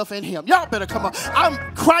myself in him. Y'all better come on.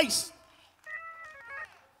 I'm Christ.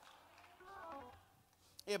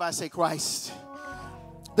 Everybody say Christ.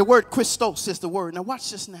 The word Christos is the word. Now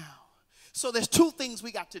watch this now. So there's two things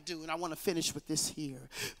we got to do, and I want to finish with this here.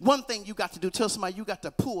 One thing you got to do, tell somebody you got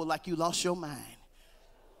to pull like you lost your mind.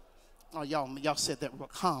 Oh, y'all said that real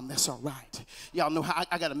calm. That's all right. Y'all know how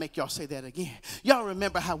I got to make y'all say that again. Y'all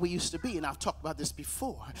remember how we used to be, and I've talked about this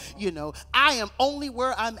before. You know, I am only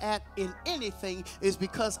where I'm at in anything is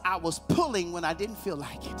because I was pulling when I didn't feel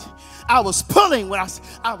like it. I was pulling when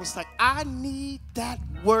I was like, I need that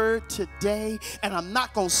word today, and I'm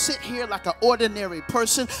not going to sit here like an ordinary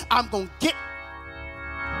person. I'm going to get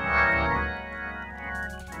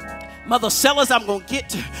Mother Sellers, I'm going to get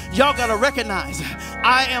to, y'all got to recognize,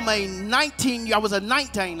 I was a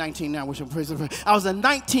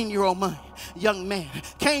 19-year-old young man,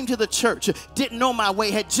 came to the church, didn't know my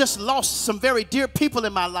way, had just lost some very dear people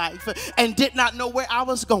in my life, and did not know where I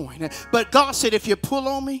was going. But God said, if you pull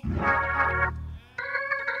on me,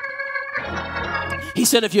 he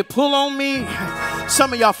said, if you pull on me,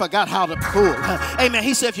 some of y'all forgot how to pull. Amen.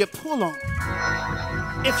 He said, if you pull on me,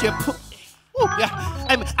 if you pull, ooh, yeah.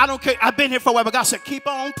 I don't care. I've been here for a while, but God said, keep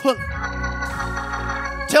on pulling.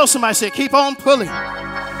 Tell somebody, say, keep on pulling.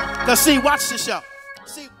 Now, see, watch this, y'all.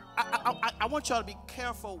 See, I want y'all to be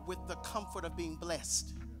careful with the comfort of being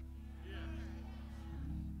blessed.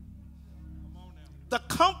 The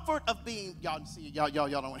comfort of being, y'all see, y'all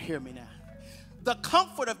don't want to hear me now. The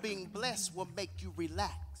comfort of being blessed will make you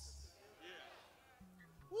relax.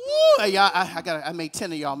 Ooh, I made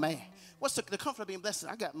 10 of y'all mad. What's the comfort of being blessed?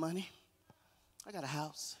 I got money. I got a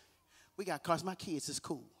house. We got cars. My kids is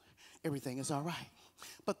cool. Everything is all right.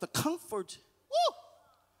 But the comfort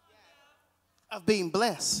of being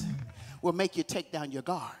blessed will make you take down your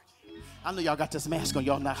guard. I know y'all got this mask on.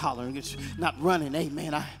 Y'all not hollering, not running.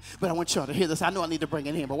 Amen. But I want y'all to hear this. I know I need to bring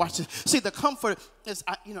it in, but watch this. See, the comfort is,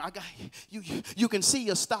 you can see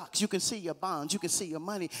your stocks. You can see your bonds. You can see your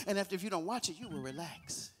money. And if you don't watch it, you will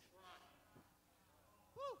relax.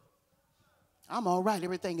 I'm all right.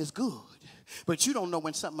 Everything is good. But you don't know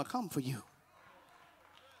when something will come for you.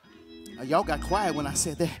 Y'all got quiet when I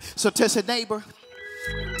said that. So tell your neighbor.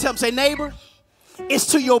 Tell them, say, neighbor, it's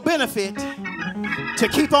to your benefit to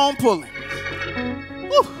keep on pulling.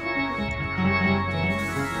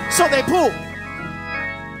 So they pull.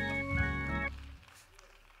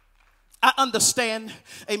 I understand,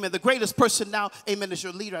 amen, the greatest person now, amen, is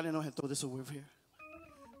your leader. I didn't know how to throw this over here.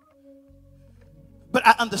 But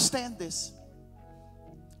I understand this.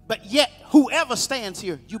 But yet, whoever stands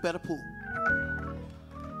here, you better pull.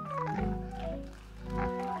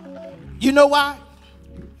 You know why?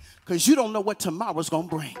 Because you don't know what tomorrow's going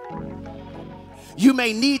to bring. You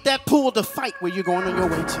may need that pull to fight where you're going on your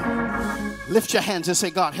way to. Lift your hands and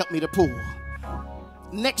say, God, help me to pull.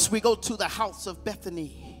 Next, we go to the house of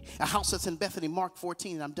Bethany. A house that's in Bethany, Mark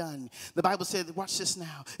 14, and I'm done. The Bible said, watch this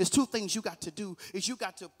now. There's two things you got to do. Is you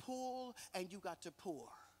got to pull and you got to pour.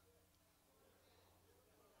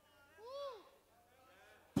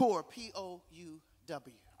 Pour,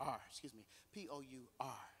 P-O-U-W-R, excuse me,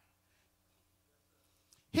 P-O-U-R.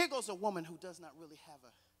 Here goes a woman who does not really have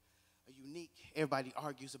a unique, everybody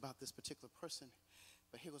argues about this particular person,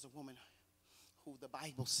 but here goes a woman who the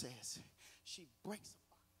Bible says, she breaks a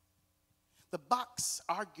box. The box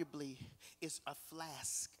arguably is a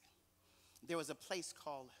flask. There was a place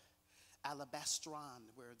called Alabastron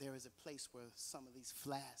where there is a place where some of these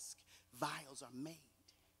flask vials are made.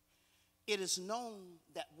 It is known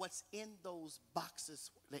that what's in those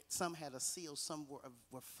boxes, that some had a seal, some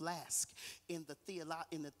were flask. In the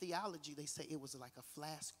theology, they say it was like a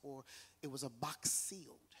flask or it was a box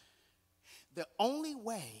sealed. The only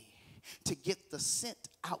way to get the scent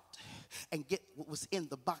out and get what was in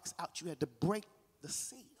the box out, you had to break the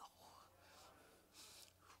seal.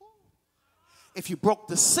 If you broke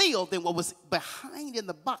the seal, then what was behind in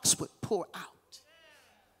the box would pour out.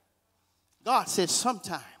 God said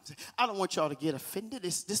sometimes, I don't want y'all to get offended.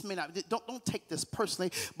 This may not, don't take this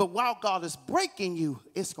personally, but while God is breaking you,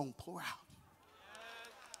 it's going to pour out.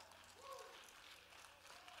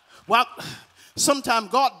 Well, sometimes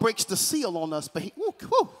God breaks the seal on us, but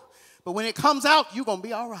but when it comes out, you're going to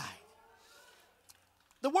be all right.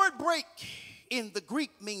 The word break in the Greek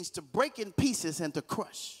means to break in pieces and to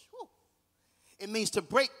crush. It means to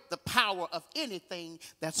break the power of anything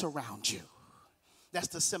that's around you. That's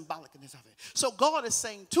the symbolicness of it. So God is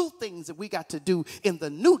saying two things that we got to do in the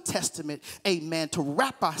New Testament, amen, to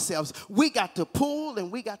wrap ourselves. We got to pull and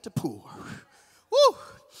we got to pour. Woo!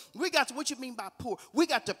 We got to, what you mean by pour? We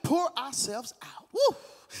got to pour ourselves out. Woo!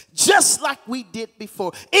 Just like we did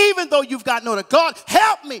before. Even though you've got to know that, God,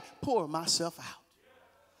 help me pour myself out.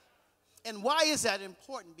 And why is that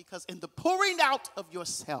important? Because in the pouring out of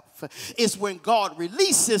yourself is when God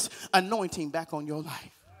releases anointing back on your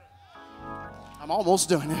life. I'm almost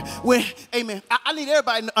done. When, amen. I need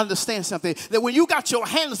everybody to understand something. That when you got your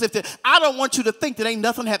hands lifted, I don't want you to think that ain't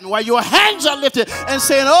nothing happening. While your hands are lifted and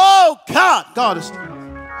saying, oh, God is.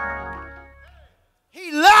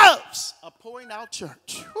 He loves a pouring out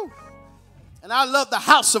church. Whew. And I love the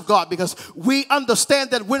house of God because we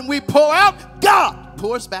understand that when we pour out, God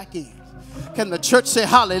pours back in. Can the church say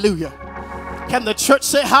hallelujah? Can the church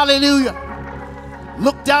say hallelujah?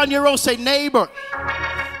 Look down your row, say neighbor.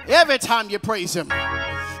 Every time you praise him,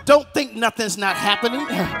 don't think nothing's not happening.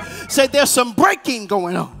 Say there's some breaking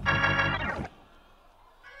going on.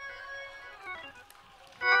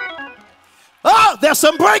 Oh, there's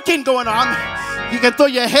some breaking going on. You can throw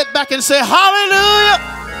your head back and say hallelujah.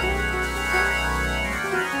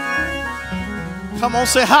 Come on,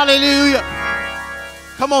 say hallelujah.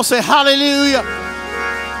 Come on, say hallelujah.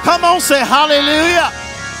 Come on, say hallelujah.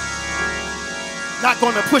 Not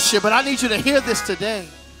going to push you, but I need you to hear this today.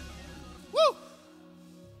 Woo.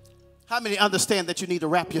 How many understand that you need to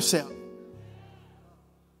wrap yourself?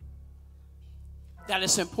 That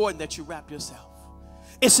it's important that you wrap yourself.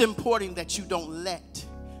 It's important that you don't let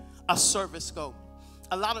a service go.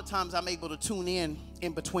 A lot of times I'm able to tune in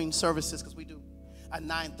between services because we do a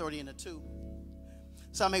 9:30 and a 2.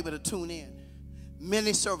 So I'm able to tune in.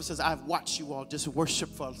 Many services I've watched you all just worship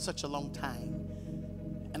for such a long time.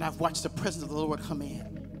 And I've watched the presence of the Lord come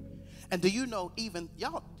in. And do you know even,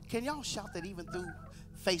 y'all, can y'all shout that even through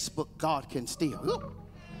Facebook, God can still? Ooh.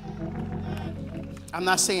 I'm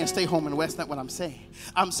not saying stay home in the West, not what I'm saying.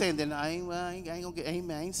 I'm saying that I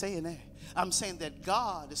ain't saying that. I'm saying that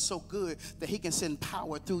God is so good that he can send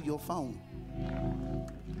power through your phone.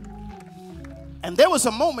 And there was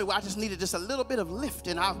a moment where I just needed just a little bit of lift,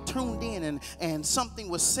 and I tuned in and something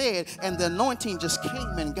was said, and the anointing just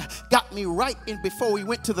came and got me right in before we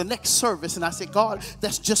went to the next service. And I said, God,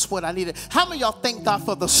 that's just what I needed. How many of y'all thank God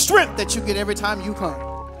for the strength that you get every time you come?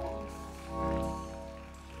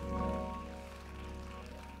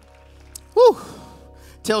 Woo.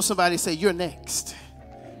 Tell somebody, say, you're next.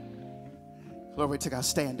 Glory to God.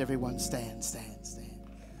 Stand, everyone. Stand, stand, stand.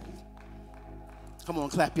 Come on,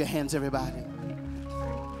 clap your hands, everybody.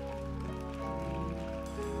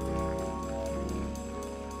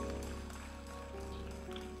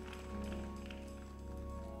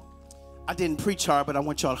 I didn't preach hard, but I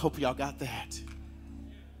want y'all to hope y'all got that.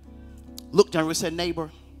 Look down and said, neighbor,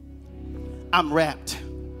 I'm wrapped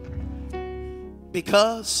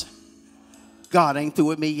because God ain't through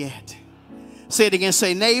with me yet. Say it again.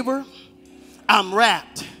 Say, neighbor, I'm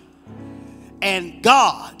wrapped and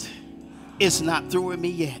God is not through with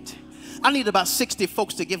me yet. I need about 60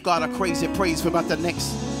 folks to give God a crazy praise for about the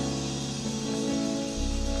next.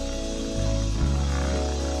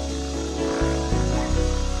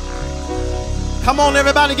 Come on,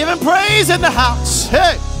 everybody, give him praise in the house.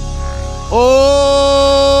 Hey.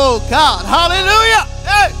 Oh, God. Hallelujah.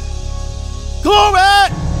 Hey. Glory.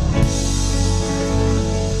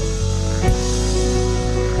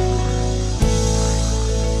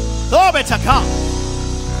 Glory to God.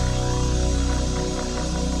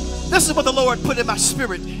 This is what the Lord put in my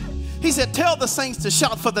spirit. He said, tell the saints to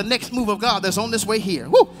shout for the next move of God that's on this way here.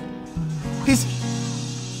 Woo.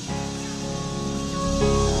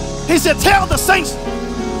 He said, tell the saints.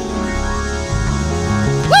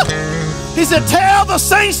 Woo. He said, tell the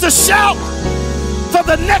saints to shout for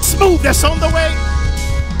the next move that's on the way.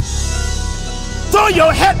 Throw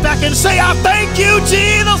your head back and say, I thank you,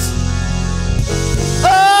 Jesus.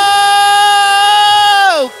 Oh,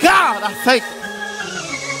 God, I thank you.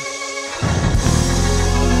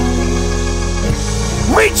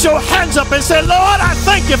 Reach your hands up and say, Lord, I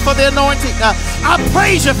thank you for the anointing. I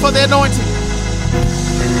praise you for the anointing.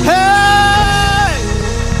 Hey!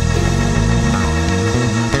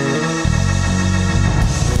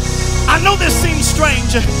 I know this seems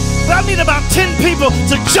strange, but I need about 10 people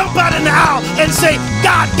to jump out in the aisle and say,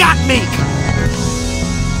 God got me.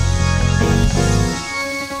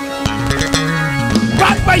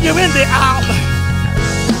 Right where you're in the aisle,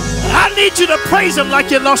 I need you to praise him like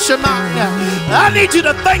you lost your mind. I need you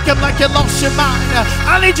to thank him like you lost your mind.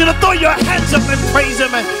 I need you to throw your hands up and praise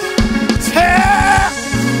him. And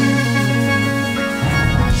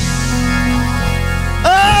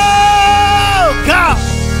oh, God.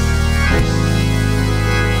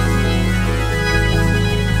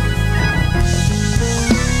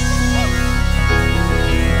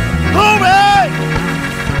 Glory.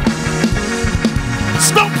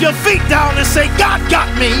 Stomp your feet down and say, God got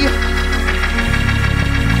me.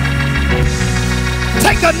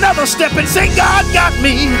 Take another step and say, God got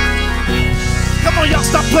me. Come on, y'all,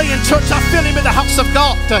 stop playing church. I feel him in the house of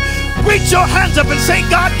God. Reach your hands up and say,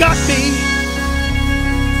 God got me.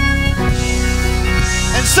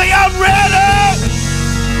 And say, I'm ready.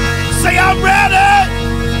 Say, I'm ready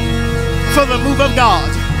for the move of God.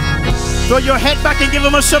 Throw your head back and give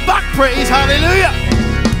him a Shabbat praise. Hallelujah.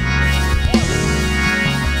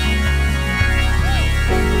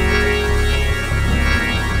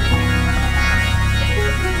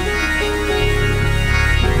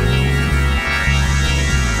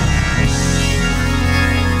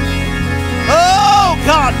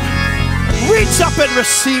 God, reach up and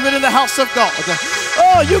receive it in the house of God.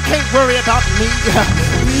 Oh, you can't worry about me.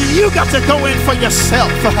 You got to go in for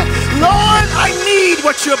yourself. Lord, I need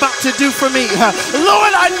what you're about to do for me.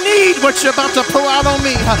 Lord, I need what you're about to pour out on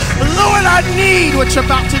me. Lord, I need what you're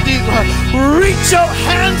about to do. Reach your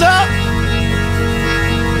hands up.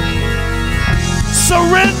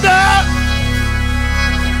 Surrender.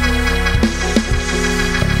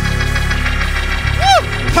 Woo.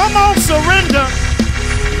 Come on, surrender.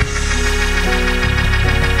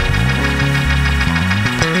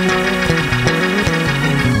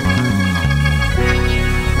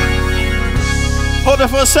 Hold it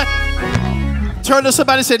for a second. Turn to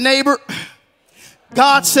somebody and say, neighbor,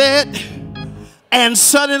 God said, and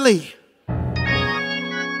suddenly.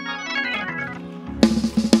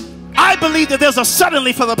 I believe that there's a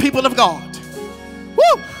suddenly for the people of God.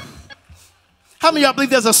 Woo! How many of y'all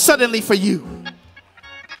believe there's a suddenly for you?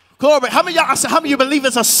 Glory. How many of you believe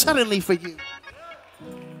there's a suddenly for you?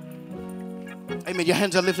 Amen. Your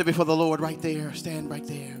hands are lifted before the Lord right there. Stand right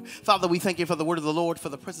there. Father, we thank you for the word of the Lord, for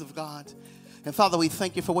the presence of God. And Father, we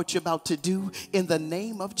thank you for what you're about to do in the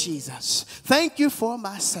name of Jesus. Thank you for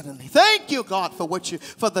my suddenly. Thank you, God, for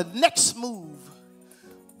for the next move.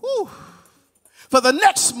 Woo. For the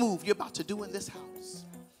next move you're about to do in this house.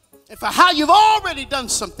 And for how you've already done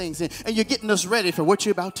some things and you're getting us ready for what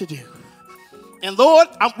you're about to do. And Lord,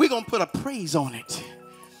 we're going to put a praise on it.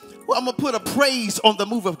 Well, I'm going to put a praise on the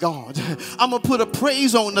move of God. I'm going to put a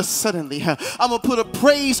praise on the suddenly. I'm going to put a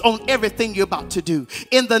praise on everything you're about to do.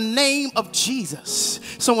 In the name of Jesus.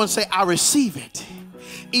 Someone say, I receive it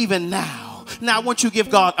even now. Now, I want you to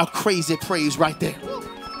give God a crazy praise right there.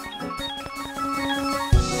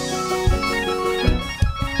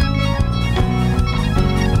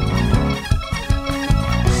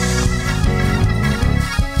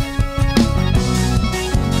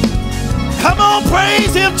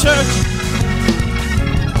 praise him, church.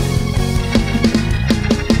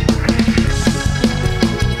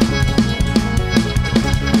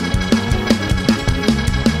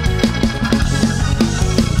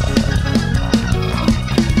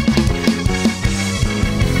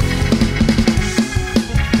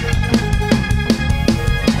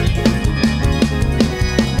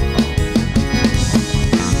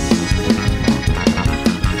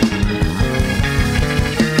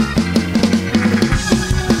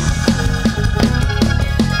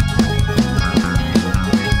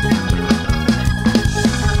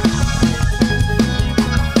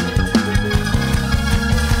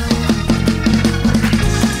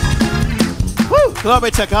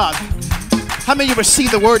 Glory to God. How many of you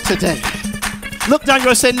receive the word today? Look down here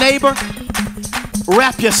and say, neighbor,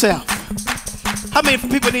 wrap yourself. How many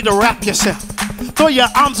people need to wrap yourself? Throw your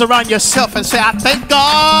arms around yourself and say, I thank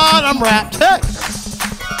God I'm wrapped. Hey.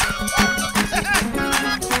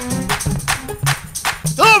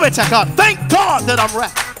 Glory to God. Thank God that I'm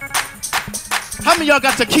wrapped. How many of y'all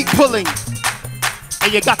got to keep pulling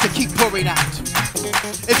and you got to keep pouring out?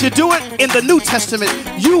 If you do it in the New Testament,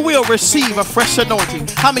 you will receive a fresh anointing.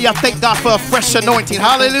 How many of y'all thank God for a fresh anointing?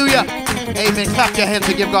 Hallelujah. Amen. Clap your hands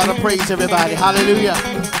and give God a praise, everybody. Hallelujah.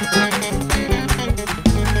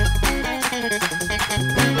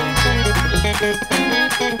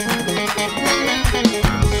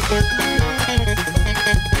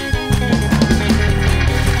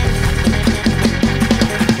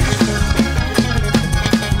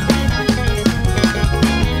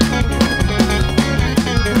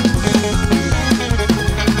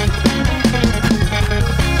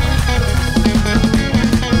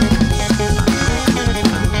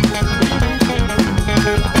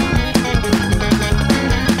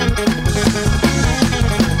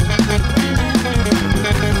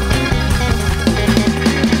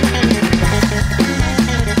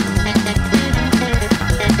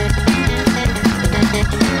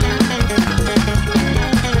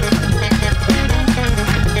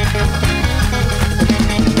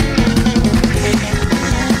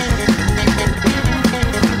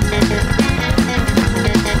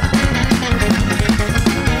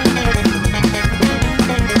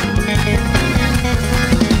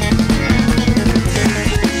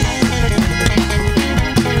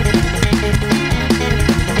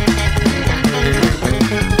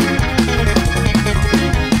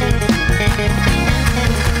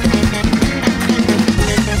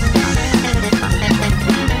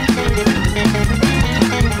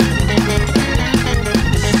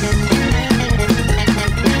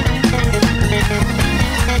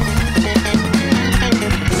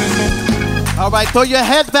 All right, throw your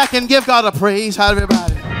head back and give God a praise. Hi,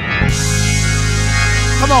 everybody.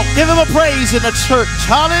 Come on, give him a praise in the church.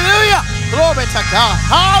 Hallelujah. Glory to God.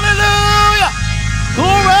 Hallelujah.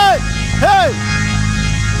 Glory. Hey.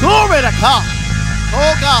 Glory to God.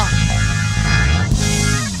 Oh, God.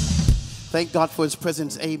 Thank God for his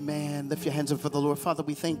presence. Amen. Lift your hands up for the Lord. Father,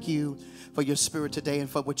 we thank you for your spirit today and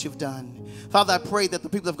for what you've done. Father, I pray that the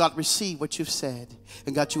people of God receive what you've said.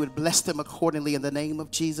 And God, you would bless them accordingly in the name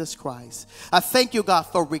of Jesus Christ. I thank you, God,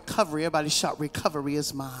 for recovery. Everybody shout, recovery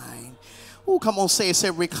is mine. Oh, come on, say it. Say,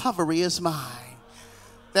 recovery is mine.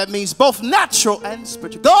 That means both natural and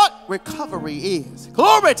spiritual. God, recovery is.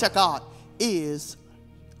 Glory to God, is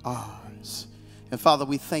ours. And Father,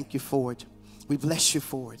 we thank you for it. We bless you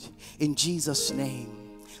for it. In Jesus' name.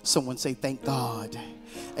 Someone say, thank God.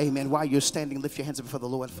 Amen. While you're standing, lift your hands up before the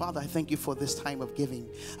Lord. Father, I thank you for this time of giving.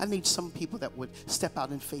 I need some people that would step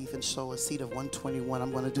out in faith and sow a seed of 121.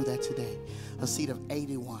 I'm going to do that today. A seed of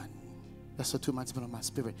 81. That's what 2 months been on my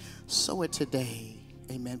spirit. Sow it today.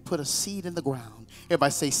 Amen. Put a seed in the ground.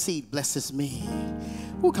 Everybody say, seed blesses me.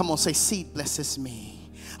 Oh, come on, say, seed blesses me.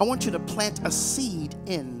 I want you to plant a seed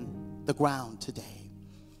in the ground today.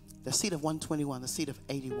 The seed of 121, the seed of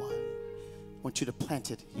 81. I want you to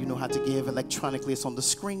plant it. You know how to give electronically. It's on the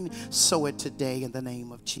screen. Sow it today in the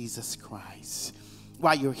name of Jesus Christ.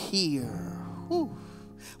 While you're here,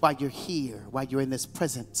 while you're here, while you're in this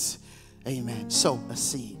presence, amen, sow a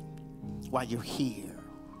seed. While you're here,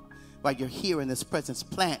 in this presence,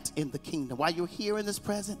 plant in the kingdom. While you're here in this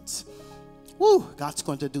presence, God's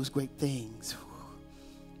going to do great things.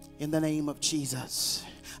 In the name of Jesus.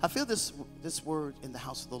 I feel this word in the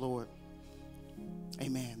house of the Lord.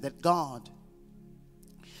 Amen. That God,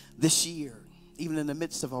 this year, even in the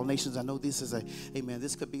midst of all nations, I know this is amen,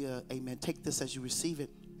 this could be amen, take this as you receive it.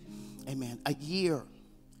 Amen. A year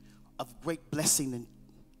of great blessing and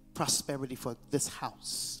prosperity for this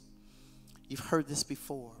house. You've heard this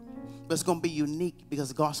before. But it's going to be unique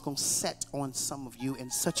because God's going to set on some of you in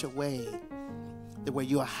such a way The way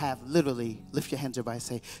you have literally, lift your hands, everybody,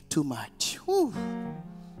 say, too much. Whew.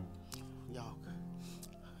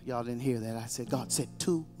 Y'all didn't hear that. I said, God said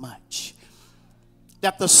too much.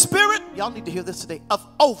 That the spirit, y'all need to hear this today, of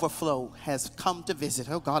overflow has come to visit.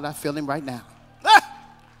 Oh, God, I feel him right now. Ah!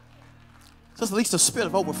 So it's at least the spirit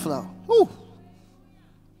of overflow. Whew.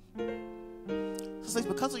 So it's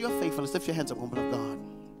because of your faithfulness, lift your hands up, woman of God.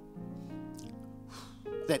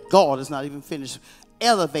 That God is not even finished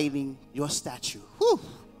elevating your statue. Whew.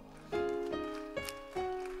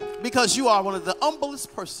 Because you are one of the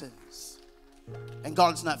humblest persons. And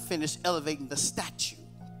God is not finished elevating the statue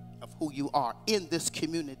of who you are in this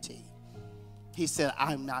community. He said,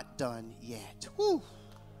 I'm not done yet. Whew.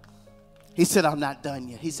 He said, I'm not done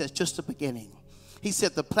yet. He says, just the beginning. He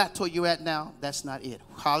said, the plateau you're at now, that's not it.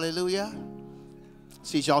 Hallelujah.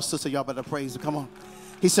 See, y'all, sister, y'all better praise him. Come on.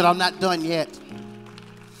 He said, I'm not done yet.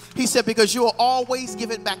 He said, because you will always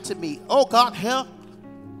give it back to me. Oh, God, help.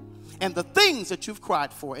 And the things that you've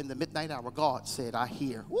cried for in the midnight hour, God said, I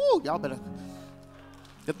hear. Woo, y'all better.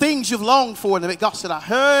 The things you've longed for in the midnight, God said, I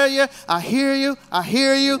hear you, I hear you, I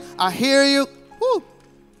hear you, I hear you. Woo.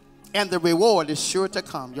 And the reward is sure to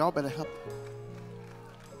come. Y'all better help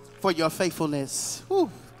for your faithfulness. Woo.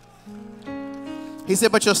 He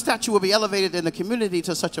said, but your statue will be elevated in the community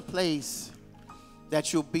to such a place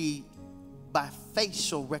that you'll be by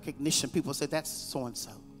facial recognition. People say, that's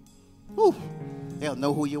so-and-so. Woo. They'll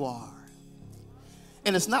know who you are.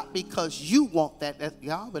 And it's not because you want that.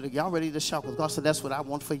 Y'all ready to shout, because God said, that's what I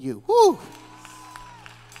want for you. Woo.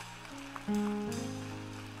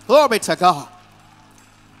 Glory to God.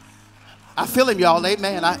 I feel him, y'all.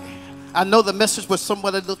 Amen. I know the message was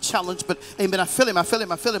somewhat a little challenged, but amen. I feel him. I feel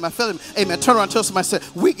him. I feel him. I feel him. Amen. Turn around and tell somebody, say,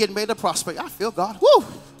 we getting ready to prosper. I feel God. Woo.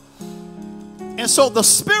 And so the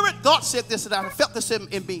Spirit, God said this, and I felt this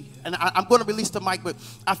in me, and I'm going to release the mic, but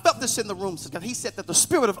I felt this in the room. He said that the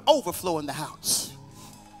spirit of overflow in the house.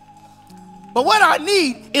 But what I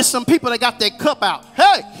need is some people that got their cup out.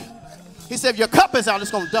 Hey, he said, if your cup is out,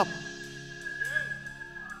 it's going to double.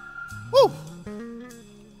 Woo.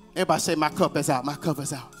 Everybody say, my cup is out. My cup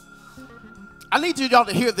is out. I need y'all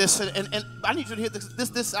to hear this, and I need you to hear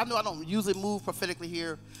this. I know I don't usually move prophetically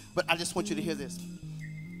here, but I just want you to hear this.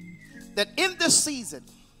 That in this season,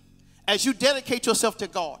 as you dedicate yourself to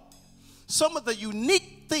God, some of the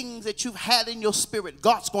unique things that you've had in your spirit,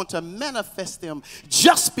 God's going to manifest them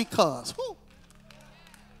just because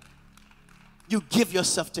you give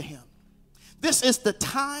yourself to him. This is the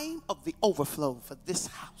time of the overflow for this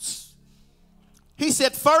house. He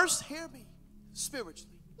said, first, hear me,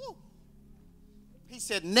 spiritually. Woo. He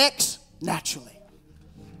said, next, naturally.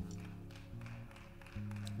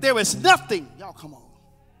 There is nothing, y'all come on,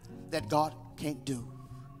 that God can't do.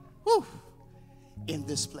 Woo. In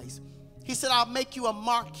this place. He said, I'll make you a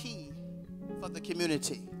marquee for the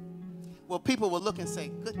community. Well, people will look and say,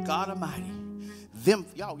 good God Almighty. Them,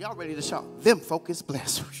 y'all ready to shout? Them folk is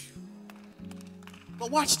blessed.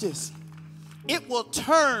 But watch this. It will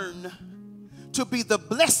turn to be the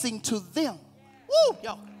blessing to them. Woo,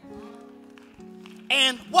 y'all.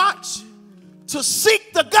 And watch, to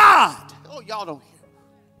seek the God, oh, y'all don't hear,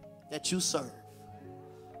 that you serve.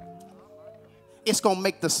 It's going to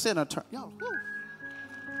make the sinner turn. Y'all, woo.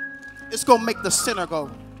 It's going to make the sinner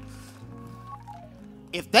go.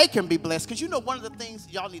 If they can be blessed, because you know one of the things,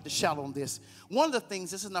 y'all need to shout on this. One of the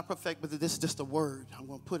things, this is not perfect, but this is just a word I'm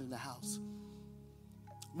going to put in the house.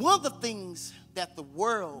 One of the things that the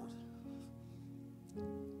world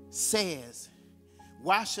says,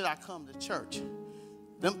 why should I come to church?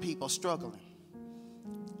 Them people struggling.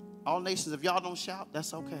 All nations, if y'all don't shout,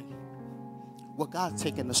 that's okay. Well, God's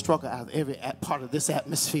taking the struggle out of every part of this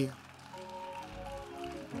atmosphere.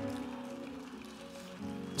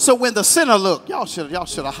 So when the sinner look, y'all should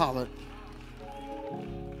have hollered.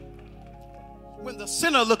 When the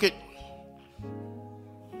sinner look at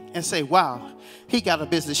and say, wow, he got a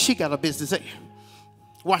business, she got a business. Hey,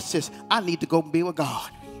 watch this. I need to go be with God.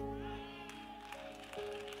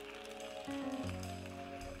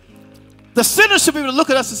 The sinner should be able to look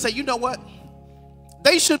at us and say, you know what?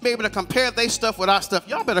 They should be able to compare their stuff with our stuff.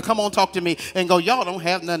 Y'all better come on talk to me and go, y'all don't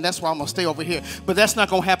have nothing. That's why I'm going to stay over here. But that's not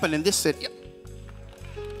going to happen in this city.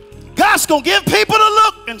 God's going to give people to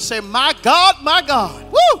look and say, my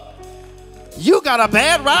God, woo, you got a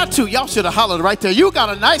bad ride too. Y'all should have hollered right there. You got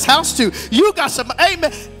a nice house too. You got some,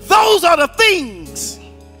 amen. Those are the things.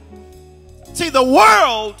 See, the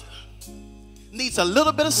world needs a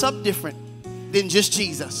little bit of something different than just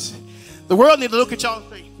Jesus. The world need to look at y'all and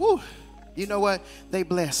say, woo, you know what? They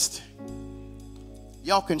blessed.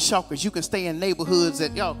 Y'all can shout because you can stay in neighborhoods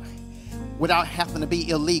that y'all, without having to be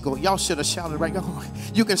illegal. Y'all should have shouted right. Oh,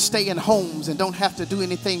 you can stay in homes and don't have to do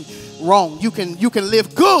anything wrong. You can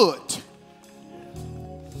live good.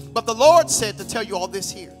 But the Lord said to tell you all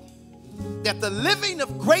this here, that the living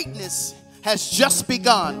of greatness has just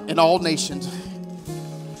begun in all nations.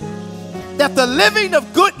 That the living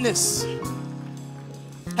of goodness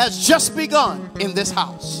has just begun in this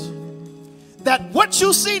house. That what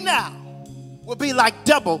you see now will be like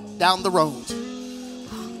double down the road.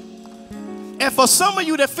 And for some of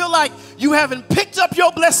you that feel like you haven't picked up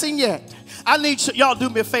your blessing yet, I need y'all do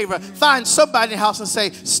me a favor. Find somebody in the house and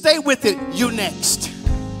say, stay with it, you next.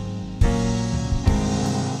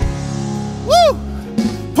 Woo!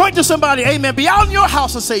 Point to somebody, amen. Be out in your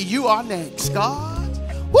house and say, you are next, God.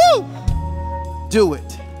 Woo! Do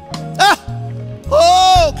it.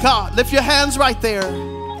 Oh, God. Lift your hands right there.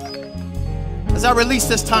 As I release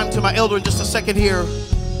this time to my elder in just a second here.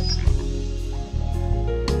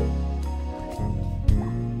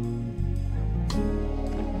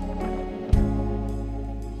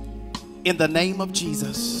 In the name of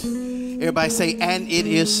Jesus. Everybody say, and it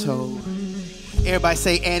is so. Everybody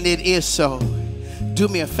say, and it is so. Do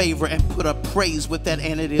me a favor and put a praise with that,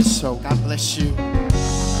 and it is so. God bless you.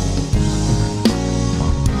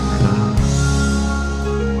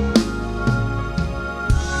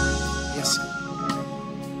 Yes.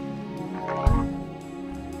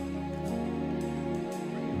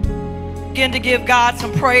 Begin to give God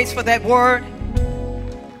some praise for that word.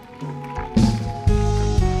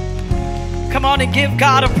 Come on and give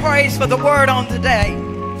God a praise for the word on today.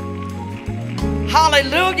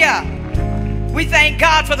 Hallelujah. We thank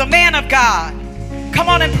God for the man of God. Come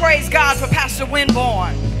on and praise God for Pastor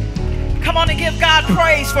Winborn. Come on and give God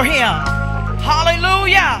praise for him.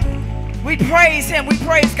 Hallelujah. We praise him. We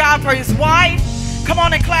praise God for his wife. Come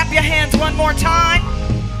on and clap your hands one more time.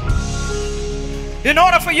 In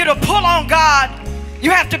order for you to pull on God,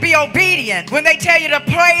 you have to be obedient. When they tell you to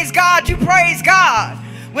praise God, you praise God.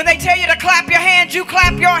 When they tell you to clap your hands, you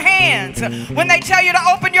clap your hands. When they tell you to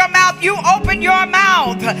open your mouth, you open your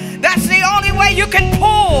mouth. That's the only way you can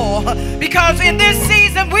pull. Because in this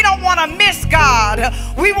season, we don't want to miss God.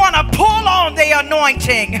 We want to pull on the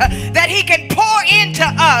anointing that he can pour into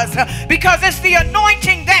us. Because it's the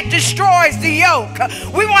anointing that destroys the yoke.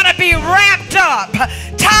 We want to be wrapped up,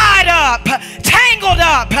 tied up, tangled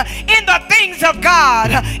up in the things of God,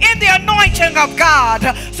 in the anointing of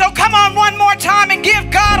God. So come on one more time and give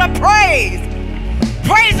God a praise.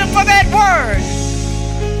 Praise him for that word.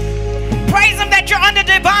 Praise him that you're under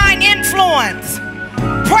divine influence.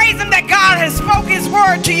 Praise him that God has spoke his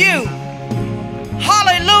word to you.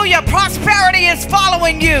 Hallelujah. Prosperity is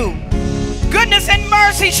following you. Goodness and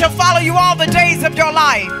mercy shall follow you all the days of your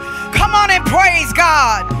life. Come on and praise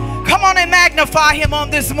God. Come on and magnify him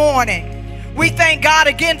on this morning. We thank God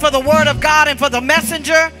again for the word of God and for the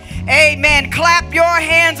messenger. Amen. Clap your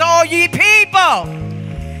hands, all ye people,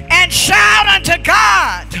 and shout unto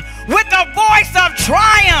God with the voice of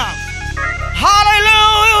triumph.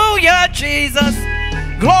 Hallelujah, Jesus.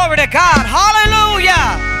 Glory to God.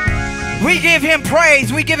 Hallelujah. We give him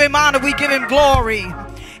praise. We give him honor. We give him glory.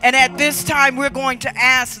 And at this time, we're going to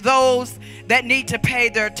ask those that need to pay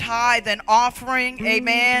their tithe and offering.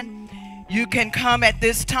 Amen. You can come at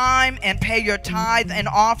this time and pay your tithe and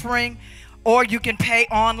offering, or you can pay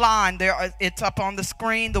online. It's up on the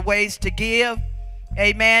screen, the ways to give.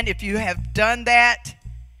 Amen. If you have done that,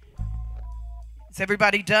 has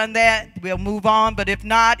everybody done that? We'll move on. But if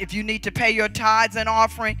not, if you need to pay your tithes and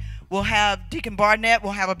offering, we'll have Deacon Barnett.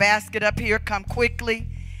 We'll have a basket up here. Come quickly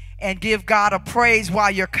and give God a praise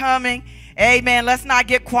while you're coming. Amen. Let's not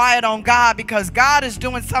get quiet on God, because God is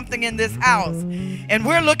doing something in this house. And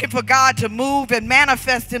we're looking for God to move and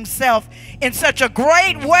manifest himself in such a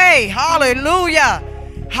great way. Hallelujah.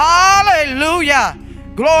 Hallelujah.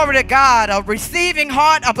 Glory to God. A receiving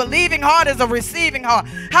heart, a believing heart is a receiving heart.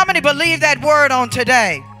 How many believe that word on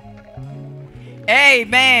today?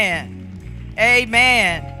 Amen.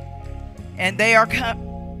 Amen. And they are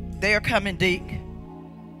coming, Deke.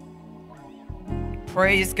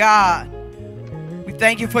 Praise God. We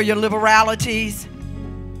thank you for your liberalities.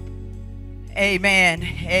 Amen.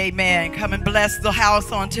 Amen. Come and bless the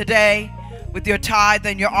house on today with your tithe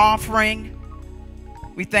and your offering.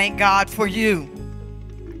 We thank God for you.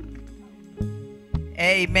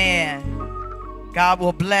 Amen. God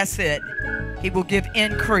will bless it. He will give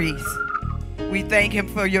increase. We thank him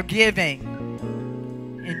for your giving.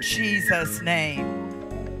 In Jesus' name.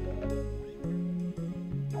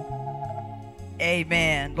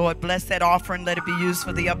 Amen. Lord, bless that offering. Let it be used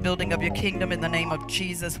for the upbuilding of your kingdom. In the name of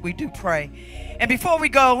Jesus, we do pray. And before we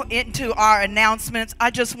go into our announcements, I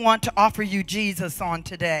just want to offer you Jesus on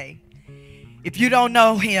today. If you don't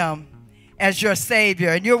know him as your Savior,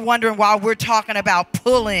 and you're wondering why we're talking about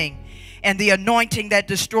pulling and the anointing that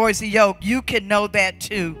destroys the yoke, you can know that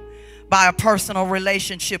too by a personal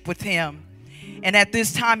relationship with him. And at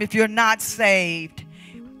this time, if you're not saved,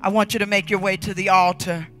 I want you to make your way to the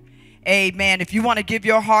altar. Amen. If you want to give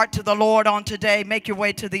your heart to the Lord on today, make your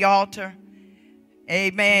way to the altar.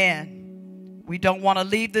 Amen. We don't want to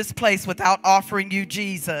leave this place without offering you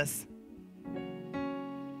Jesus.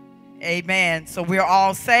 Amen. So we're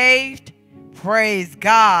all saved. Praise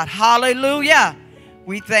God. Hallelujah.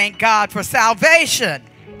 We thank God for salvation.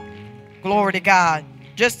 Glory to God.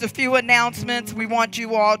 Just a few announcements. We want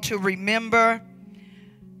you all to remember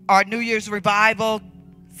our New Year's revival.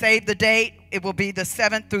 Save the date. It will be the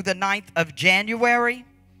 7th through the 9th of January.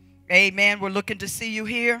 Amen. We're looking to see you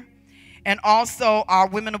here. And also our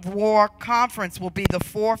Women of War conference will be the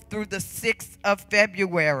 4th through the 6th of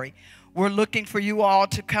February. We're looking for you all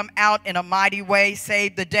to come out in a mighty way.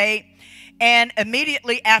 Save the date. And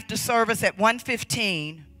immediately after service at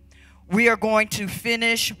 1:15, we are going to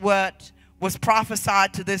finish what was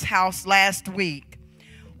prophesied to this house last week.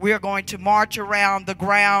 We are going to march around the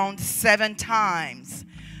ground 7 times.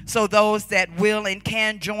 So those that will and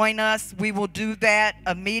can join us, we will do that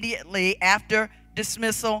immediately after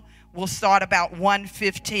dismissal. We'll start about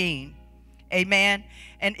 1:15. Amen.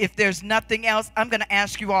 And if there's nothing else, I'm going to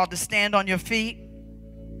ask you all to stand on your feet.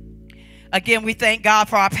 Again, we thank God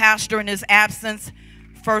for our pastor in his absence,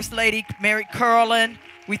 First Lady Mary Curlin.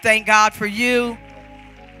 We thank God for you.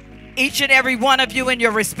 Each and every one of you in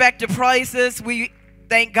your respective places. We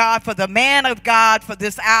thank God for the man of God for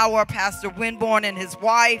this hour, Pastor Winborn and his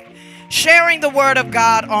wife, sharing the word of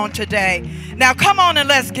God on today. Now come on and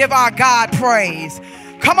let's give our God praise.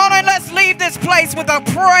 Come on and let's leave this place with a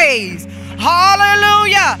praise.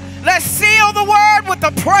 Hallelujah. Let's seal the word with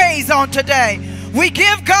the praise on today. We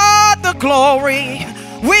give God the glory.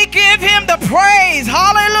 We give him the praise.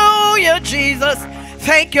 Hallelujah, Jesus.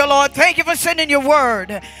 Thank you, Lord. Thank you for sending your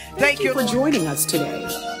word. Thank you for joining us today.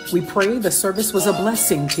 We pray the service was a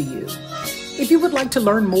blessing to you. If you would like to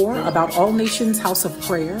learn more about All Nations House of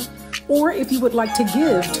Prayer, or if you would like to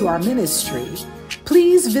give to our ministry,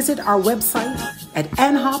 please visit our website at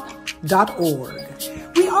anhop.org.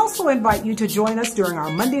 We also invite you to join us during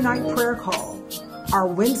our Monday night prayer call, our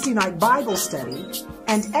Wednesday night Bible study,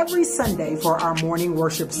 and every Sunday for our morning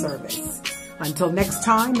worship service. Until next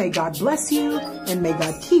time, may God bless you and may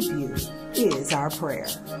God keep you is our prayer.